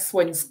 Sarah, the next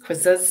one's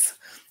quizzes.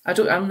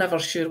 I'm never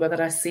sure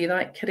whether I say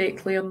that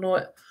correctly or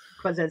not.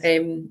 Quizzes.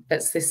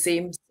 It's the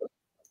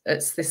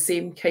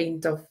same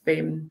kind of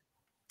thing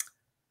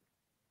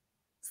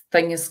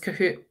as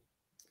Kahoot.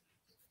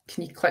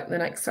 Can you click the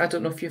next? I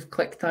don't know if you've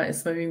clicked that.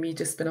 It's maybe me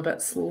just been a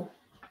bit slow.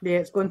 Yeah,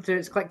 it's going through.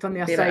 It's clicked on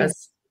the There assign. it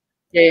is.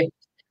 Yeah.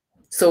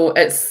 So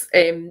it's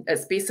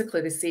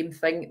basically the same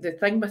thing. The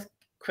thing with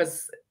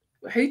quiz,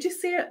 how do you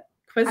say it?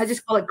 Quiz? I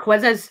just call it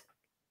quizzes.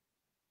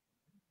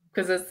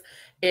 Quizzes.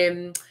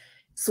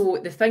 So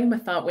the thing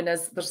with that one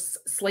is there's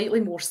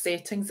slightly more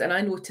settings, and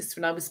I noticed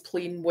when I was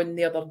playing one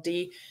the other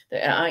day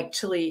that it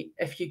actually,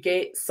 if you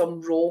get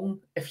some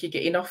wrong, if you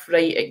get enough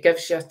right, it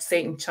gives you a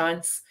second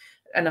chance.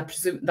 And I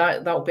presume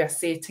that'll be a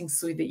setting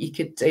so that you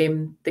could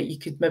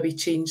maybe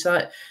change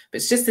that. But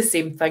it's just the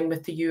same thing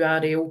with the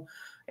URL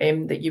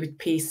that you would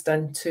paste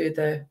into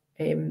the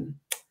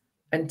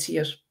into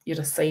your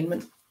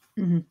assignment.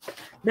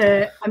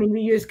 Mm-hmm.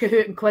 We use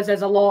Kahoot and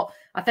quizzes a lot.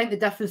 I think the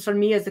difference for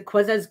me is the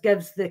quizzes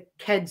gives the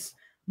kids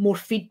more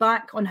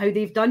feedback on how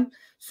they've done.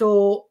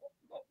 So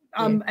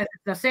if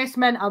it's an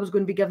assessment, I was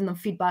going to be giving them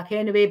feedback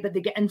anyway, but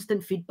they get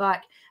instant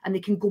feedback and they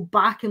can go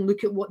back and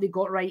look at what they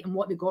got right and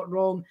what they got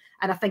wrong.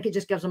 And I think it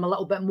just gives them a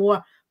little bit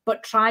more.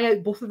 But try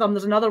out both of them.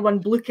 There's another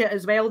one, Bluekit,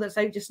 as well, that's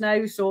out just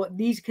now. So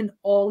these can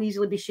all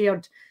easily be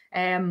shared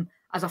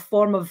as a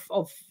form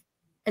of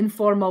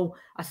informal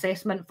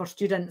assessment for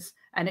students,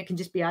 and it can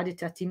just be added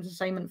to a Teams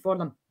assignment for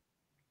them.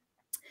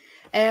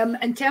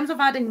 In terms of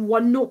adding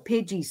OneNote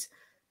pages,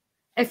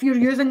 if you're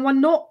using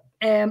OneNote,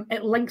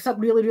 it links up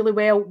really, really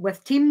well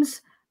with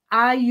Teams.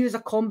 I use a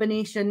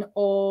combination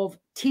of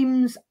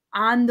Teams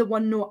and the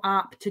OneNote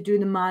app to do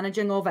the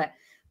managing of it.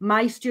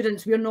 My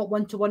students, we're not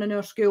one-to-one in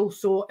our school,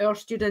 so our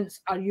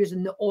students are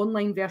using the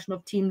online version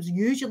of Teams,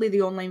 usually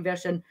the online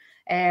version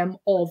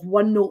of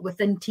OneNote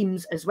within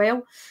Teams as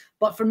well.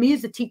 But for me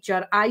as a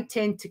teacher, I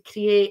tend to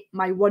create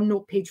my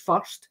OneNote page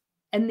first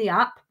in the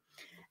app.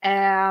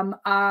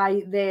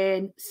 I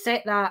then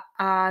set that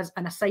as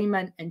an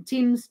assignment in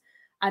Teams,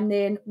 and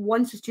then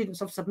once the students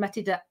have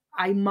submitted it,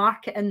 I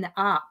mark it in the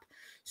app.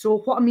 So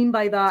what I mean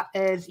by that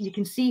is you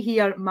can see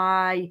here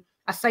my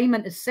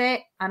assignment is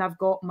set, and I've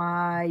got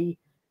my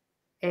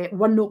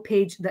OneNote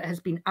page that has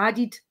been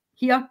added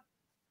here.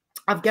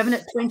 I've given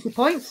it 20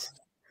 points.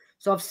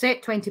 So I've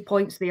set 20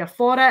 points there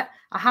for it.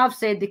 I have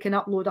said they can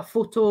upload a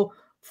photo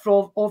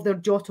of their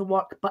Jota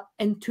work, but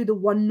into the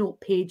OneNote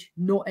page,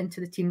 not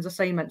into the Teams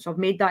assignment. So I've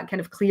made that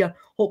kind of clear,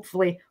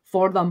 hopefully,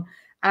 for them.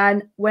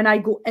 And when I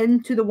go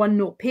into the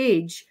OneNote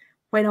page,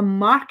 when I'm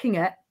marking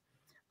it,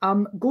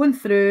 I'm going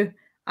through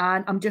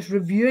and I'm just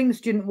reviewing the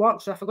student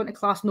work. So if I go into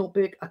class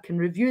notebook, I can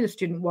review the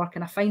student work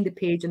and I find the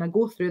page and I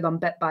go through them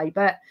bit by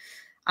bit.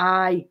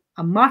 I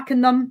am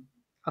marking them.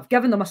 I've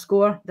given them a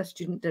score. This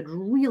student did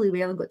really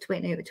well and got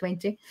 20 out of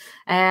 20.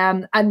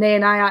 And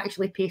then I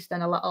actually paste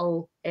in a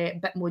little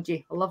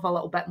Bitmoji. I love a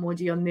little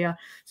Bitmoji on there.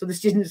 So the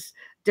students,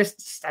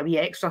 just a wee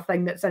extra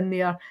thing that's in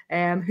there.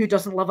 Who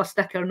doesn't love a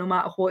sticker no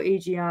matter what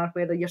age you are,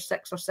 whether you're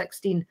 6 or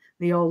 16,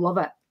 they all love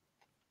it.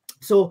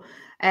 So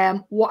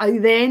what I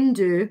then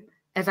do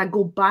is I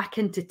go back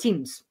into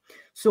Teams.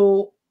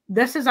 So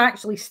this is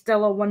actually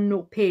still a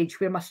OneNote page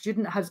where my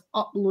student has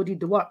uploaded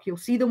the work. You'll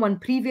see the one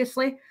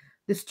previously.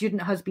 The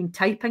student has been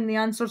typing the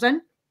answers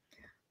in.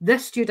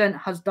 This student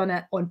has done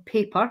it on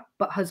paper,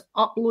 but has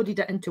uploaded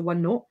it into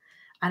OneNote.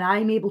 And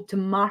I'm able to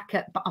mark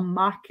it, but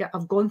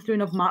I've gone through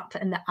and I've marked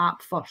it in the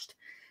app first.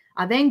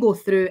 I then go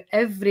through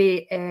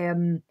every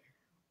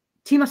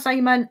team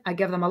assignment. I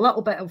give them a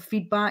little bit of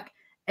feedback.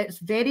 It's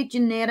very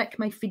generic,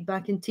 my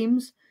feedback in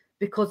Teams,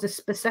 because the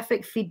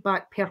specific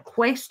feedback per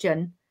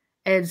question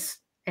is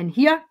in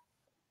here.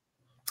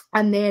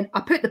 And then I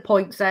put the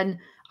points in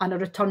and I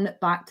return it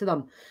back to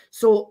them.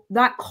 So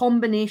that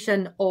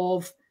combination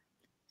of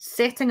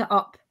setting it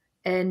up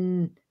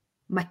in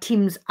my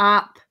Teams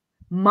app,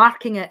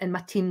 marking it in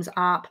my Teams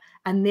app,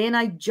 and then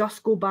I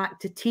just go back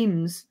to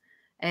Teams,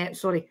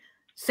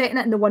 setting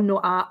it in the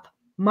OneNote app,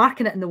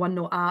 marking it in the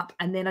OneNote app,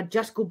 and then I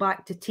just go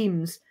back to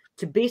Teams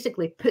to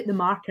basically put the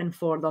mark in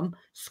for them,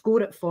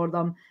 score it for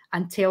them,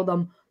 and tell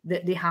them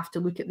that they have to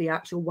look at the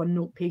actual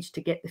OneNote page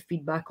to get the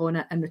feedback on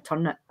it and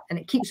return it. And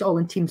it keeps it all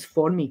in Teams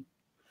for me.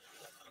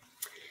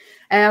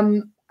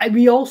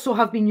 We also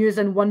have been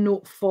using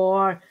OneNote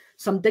for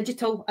some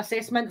digital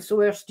assessments.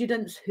 So our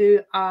students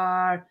who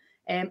are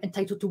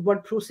entitled to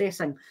word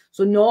processing.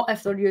 So not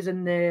if they're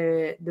using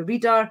the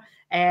reader,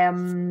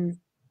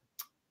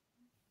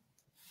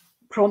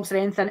 prompts or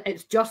anything.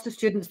 It's just the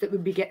students that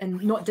would be getting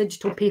not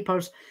digital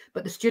papers,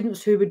 but the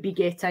students who would be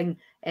getting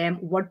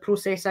word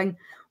processing.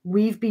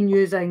 We've been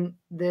using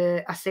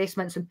the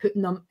assessments and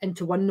putting them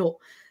into OneNote.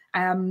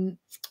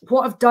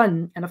 What I've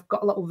done, and I've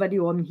got a little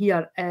video on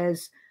here,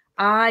 is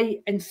I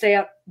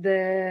insert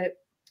the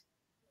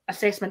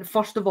assessment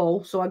first of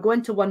all. So I go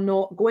into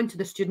OneNote, go into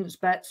the students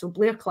bit. So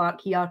Blair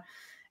Clark here.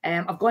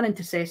 I've gone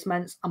into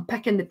assessments. I'm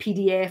picking the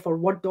PDF or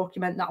Word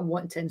document that I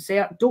want to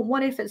insert. Don't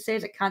worry if it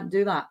says it can't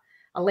do that.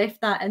 I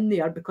left that in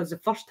there because the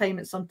first time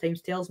it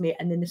sometimes tells me,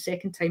 and then the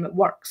second time it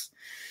works.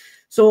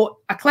 So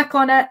I click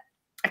on it,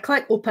 I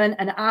click open,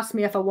 and it asks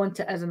me if I want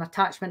it as an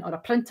attachment or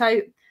a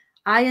printout.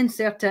 I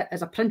insert it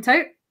as a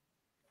printout.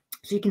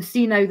 So you can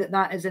see now that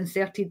that is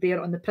inserted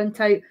there on the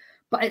printout,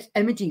 but it's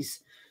images.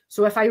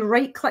 So if I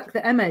right click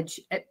the image,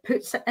 it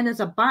puts it in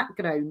as a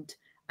background,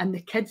 and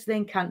the kids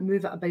then can't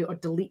move it about or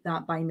delete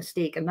that by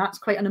mistake. And that's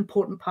quite an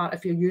important part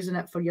if you're using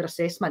it for your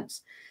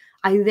assessments.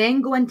 I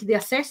then go into the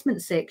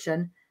assessment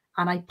section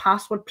and I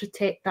password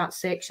protect that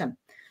section.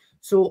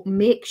 So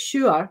make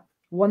sure,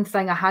 one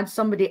thing I had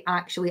somebody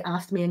actually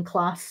asked me in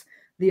class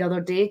the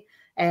other day,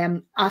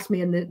 asked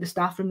me in the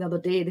staff room the other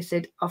day, they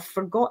said, I've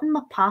forgotten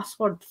my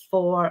password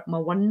for my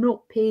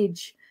OneNote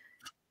page.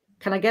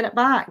 Can I get it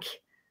back?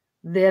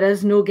 There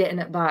is no getting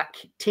it back.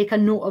 Take a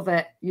note of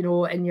it, you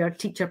know, in your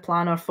teacher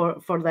planner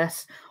for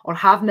this, or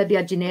have maybe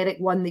a generic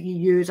one that you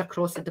use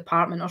across the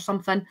department or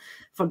something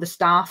for the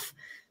staff.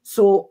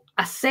 So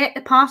I set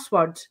the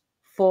password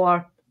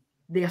for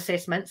the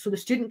assessment, so the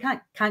student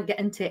can't get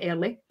into it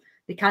early.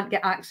 They can't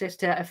get access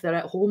to it if they're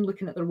at home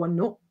looking at their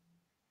OneNote.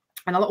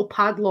 And a little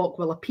padlock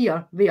will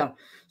appear there.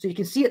 So you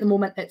can see at the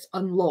moment it's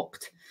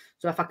unlocked.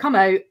 So if I come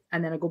out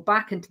and then I go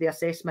back into the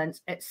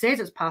assessments, it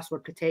says it's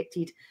password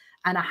protected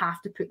and I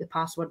have to put the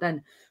password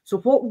in. So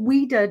what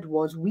we did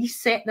was we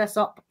set this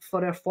up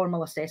for our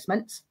formal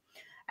assessments,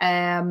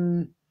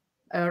 our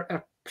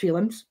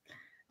prelims,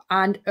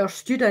 and our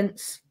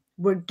students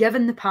were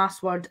given the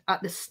password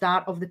at the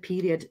start of the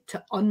period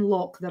to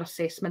unlock their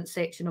assessment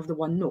section of the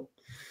OneNote.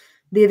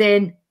 They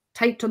then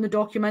typed on the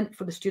document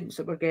for the students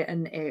that were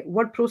getting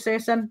word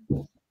processing.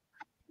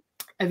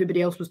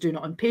 Everybody else was doing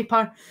it on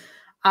paper.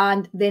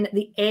 And then at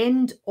the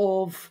end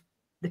of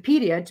the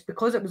period,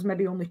 because it was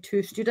maybe only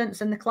 2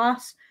 students in the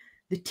class,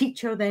 the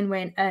teacher then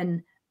went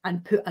in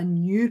and put a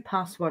new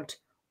password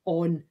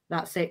on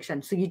that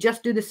section. So you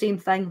just do the same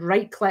thing,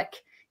 right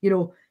click, you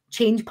know,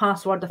 change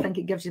password. I think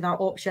it gives you that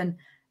option.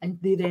 And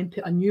they then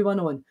put a new one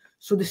on.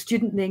 So the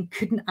student then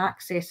couldn't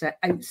access it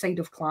outside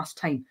of class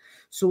time.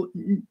 So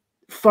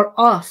for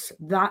us,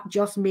 that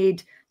just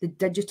made the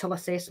digital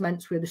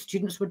assessments where the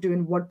students were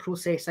doing word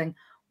processing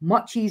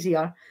much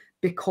easier,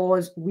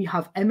 because we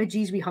have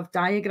images, we have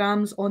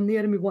diagrams on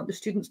there, and we want the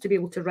students to be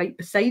able to write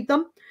beside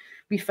them.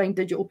 We find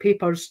digital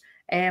papers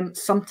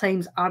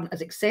sometimes aren't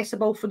as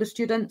accessible for the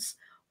students,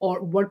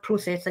 or word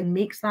processing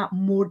makes that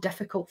more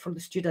difficult for the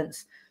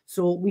students.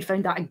 So we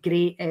found that a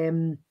great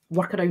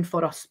workaround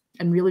for us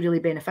and really, really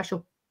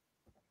beneficial.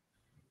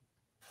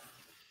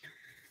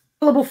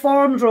 Fillable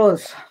forms,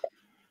 Ros.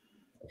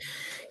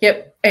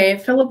 Yep,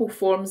 fillable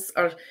forms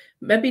are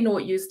maybe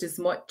not used as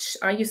much.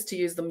 I used to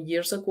use them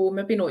years ago,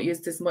 maybe not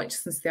used as much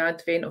since the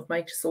advent of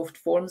Microsoft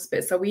Forms, but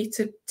it's a way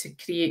to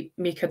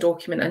make a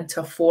document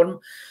into a form.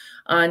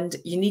 And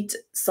you need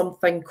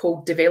something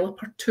called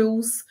developer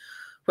tools,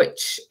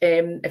 which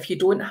if you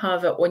don't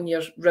have it on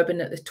your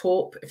ribbon at the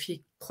top, if you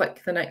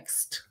click the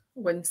next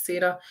one,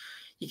 Sarah,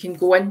 you can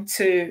go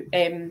into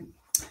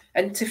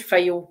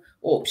file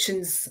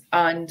options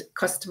and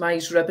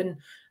customize ribbon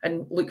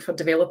and look for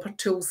developer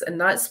tools, and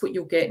that's what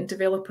you'll get in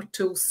developer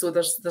tools. So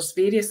there's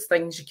various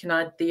things you can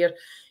add there.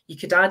 You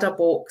could add a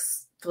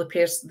box for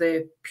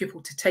the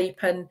pupil to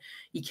type in.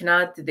 You can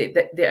add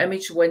the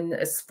image one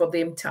is for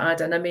them to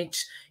add an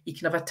image. You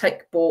can have a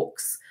tick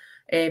box.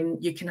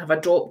 You can have a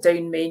drop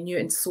down menu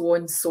and so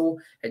on. So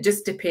it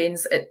just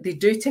depends. They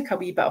do take a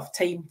wee bit of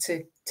time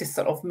to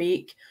sort of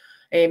make.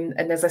 And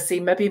as I say,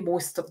 maybe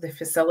most of the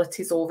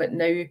facilities of it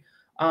now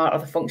or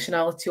the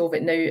functionality of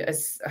it now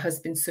has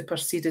been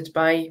superseded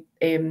by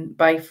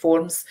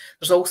forms.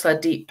 There's also a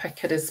date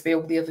picker as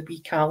well there, the wee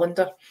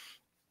calendar.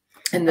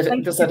 And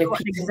there's a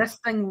repeat.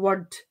 Existing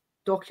Word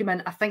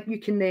document, I think you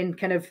can then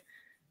kind of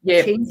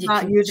change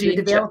that using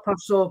the developer.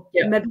 So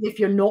maybe if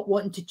you're not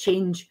wanting to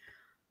change,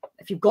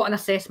 if you've got an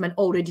assessment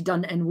already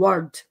done in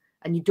Word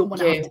and you don't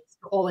want to have to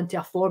put it all into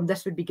a form,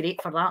 this would be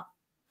great for that.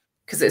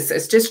 Because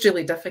it's just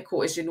really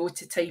difficult, as you know,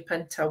 to type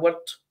into a Word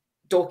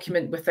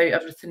document without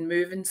everything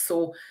moving.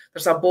 So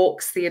there's a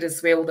box there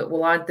as well that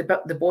will add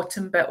the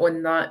bottom bit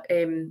on that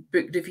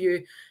book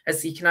review,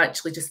 as you can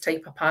actually just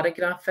type a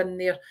paragraph in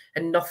there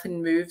and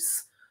nothing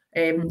moves.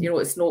 You know,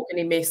 it's not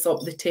going to mess up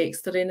the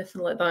text or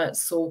anything like that.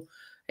 So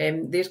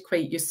they're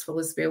quite useful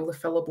as well, the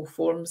fillable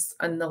forms.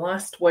 And the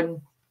last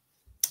one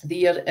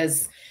there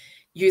is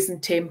using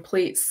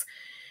templates.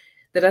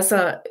 There's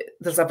a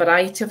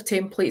variety of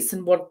templates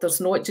in Word. There's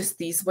not just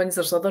these ones.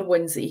 There's other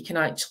ones that you can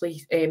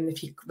actually,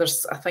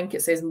 I think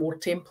it says more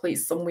templates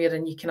somewhere,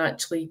 and you can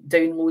actually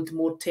download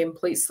more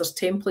templates. There's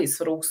templates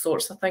for all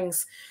sorts of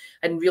things,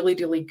 and really,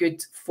 really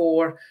good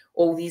for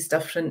all these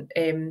different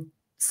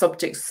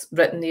subjects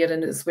written there,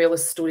 and as well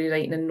as story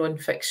writing and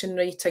non-fiction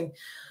writing.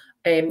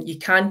 You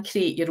can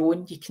create your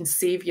own. You can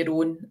save your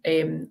own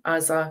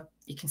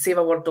you can save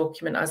a Word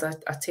document as a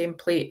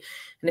template.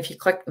 And if you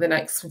click the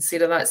next one,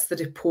 Sarah, that's the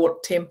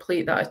report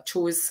template that I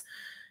chose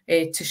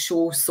to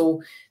show.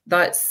 So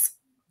that's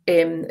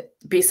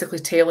basically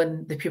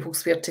telling the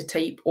pupils where to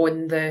type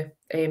on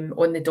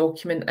the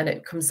document, and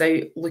it comes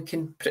out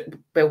looking,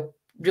 well,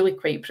 really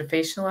quite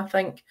professional, I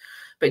think.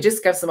 But it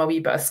just gives them a wee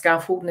bit of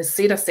scaffolding. As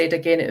Sarah said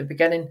again at the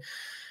beginning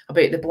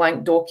about the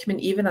blank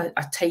document, even a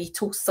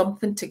title,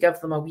 something to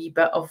give them a wee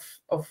bit of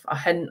a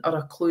hint or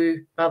a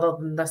clue rather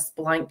than this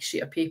blank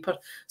sheet of paper.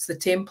 So the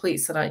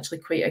templates are actually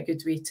quite a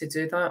good way to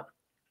do that.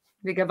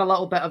 They give a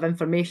little bit of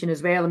information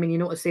as well. I mean, you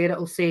notice there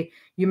it'll say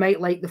you might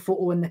like the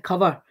photo in the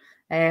cover,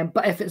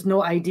 but if it's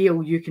not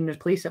ideal, you can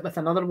replace it with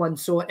another one.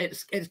 So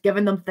it's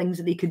giving them things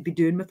that they could be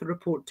doing with the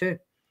report too.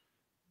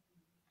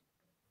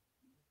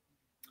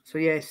 So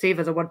yeah, save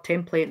as a Word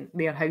template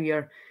there, how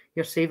you're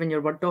saving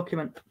your Word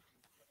document.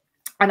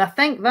 And I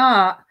think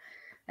that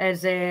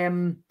is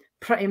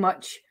pretty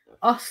much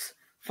us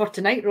for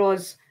tonight,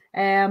 Ros.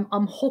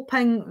 I'm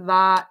hoping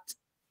that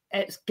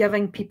it's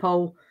giving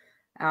people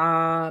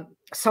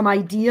some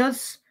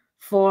ideas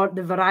for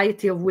the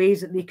variety of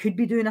ways that they could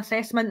be doing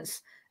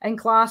assessments in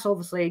class.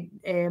 Obviously,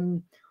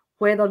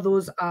 whether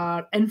those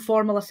are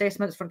informal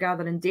assessments for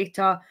gathering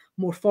data,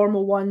 more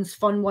formal ones,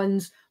 fun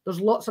ones, there's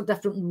lots of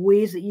different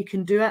ways that you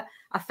can do it.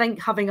 I think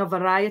having a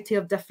variety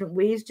of different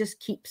ways just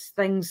keeps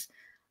things,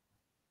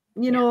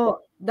 you know,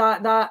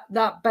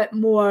 that bit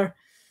more,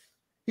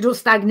 you don't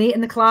stagnate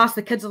in the class.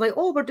 The kids are like,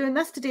 oh, we're doing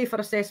this today for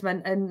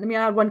assessment. And I mean,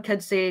 I had one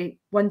kid say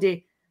one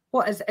day,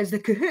 what is the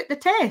Kahoot the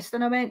test?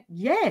 And I went,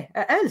 yeah,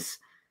 it is.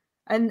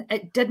 And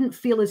it didn't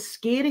feel as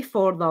scary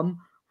for them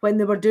when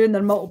they were doing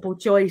their multiple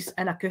choice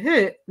in a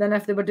Kahoot than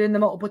if they were doing the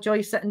multiple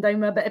choice sitting down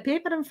with a bit of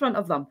paper in front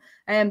of them.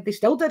 They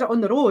still did it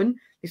on their own.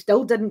 They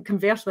still didn't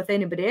converse with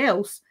anybody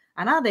else.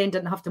 And I then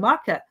didn't have to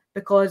mark it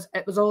because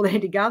it was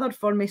already gathered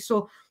for me.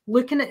 So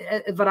looking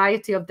at a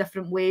variety of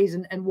different ways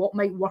and what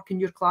might work in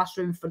your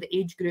classroom for the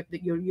age group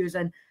that you're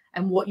using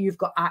and what you've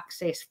got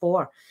access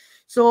for.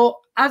 So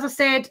as I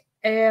said,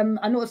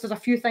 I noticed there's a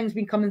few things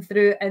been coming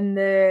through in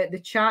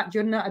the chat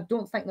during it. I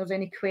don't think there's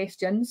any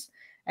questions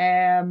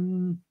that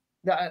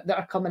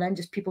are coming in,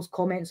 just people's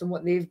comments on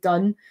what they've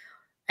done.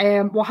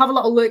 We'll have a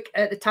little look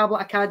at the Tablet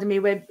Academy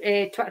web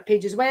Twitter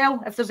page as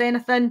well, if there's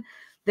anything.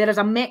 There is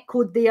a MET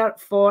code there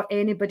for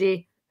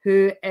anybody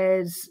who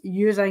is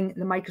using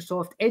the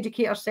Microsoft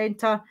Educator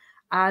Centre,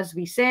 as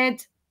we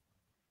said.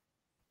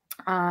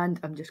 And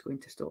I'm just going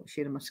to stop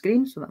sharing my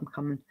screen so that I'm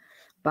coming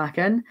back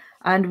in.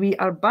 And we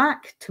are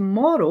back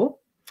tomorrow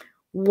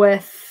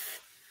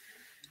with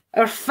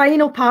our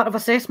final part of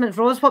assessment.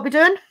 Ros, what are we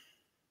doing?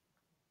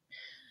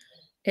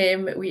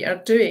 We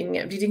are doing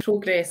reading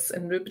progress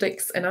and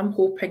rubrics, and I'm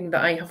hoping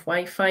that I have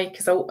Wi-Fi,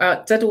 because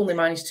I did only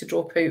manage to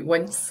drop out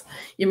once,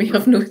 you may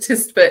have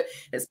noticed, but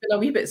it's been a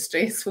wee bit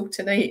stressful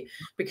tonight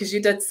because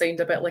you did sound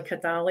a bit like a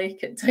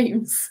Dalek at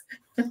times.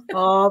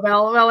 Oh,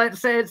 well,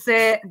 it's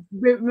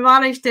we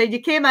managed to, you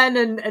came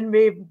in and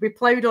we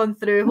ploughed on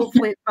through.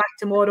 Hopefully it's back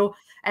tomorrow.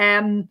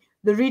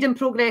 The reading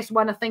progress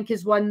one, I think,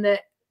 is one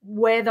that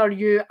whether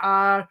you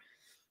are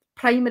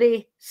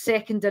primary,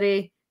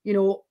 secondary, you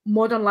know,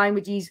 modern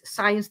languages,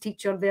 science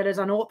teacher, there is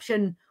an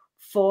option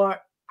for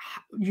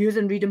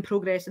using reading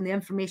progress and the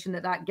information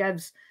that that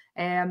gives.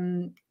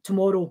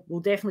 Tomorrow we'll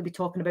definitely be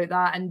talking about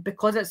that, and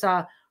because it's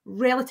a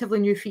relatively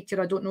new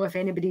feature, I don't know if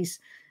anybody's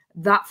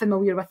that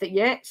familiar with it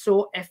yet.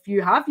 So if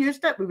you have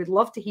used it, we would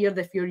love to hear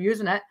if you're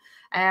using it.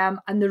 And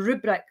the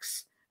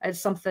rubrics is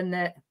something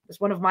that is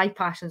one of my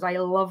passions. I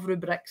love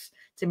rubrics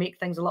to make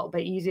things a little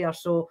bit easier.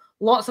 So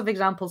lots of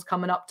examples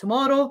coming up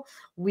tomorrow.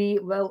 We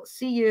will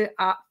see you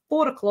at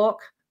 4 o'clock,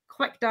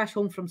 quick dash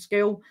home from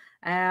school.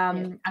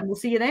 And we'll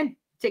see you then.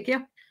 Take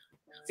care.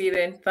 See you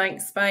then.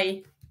 Thanks.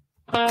 Bye.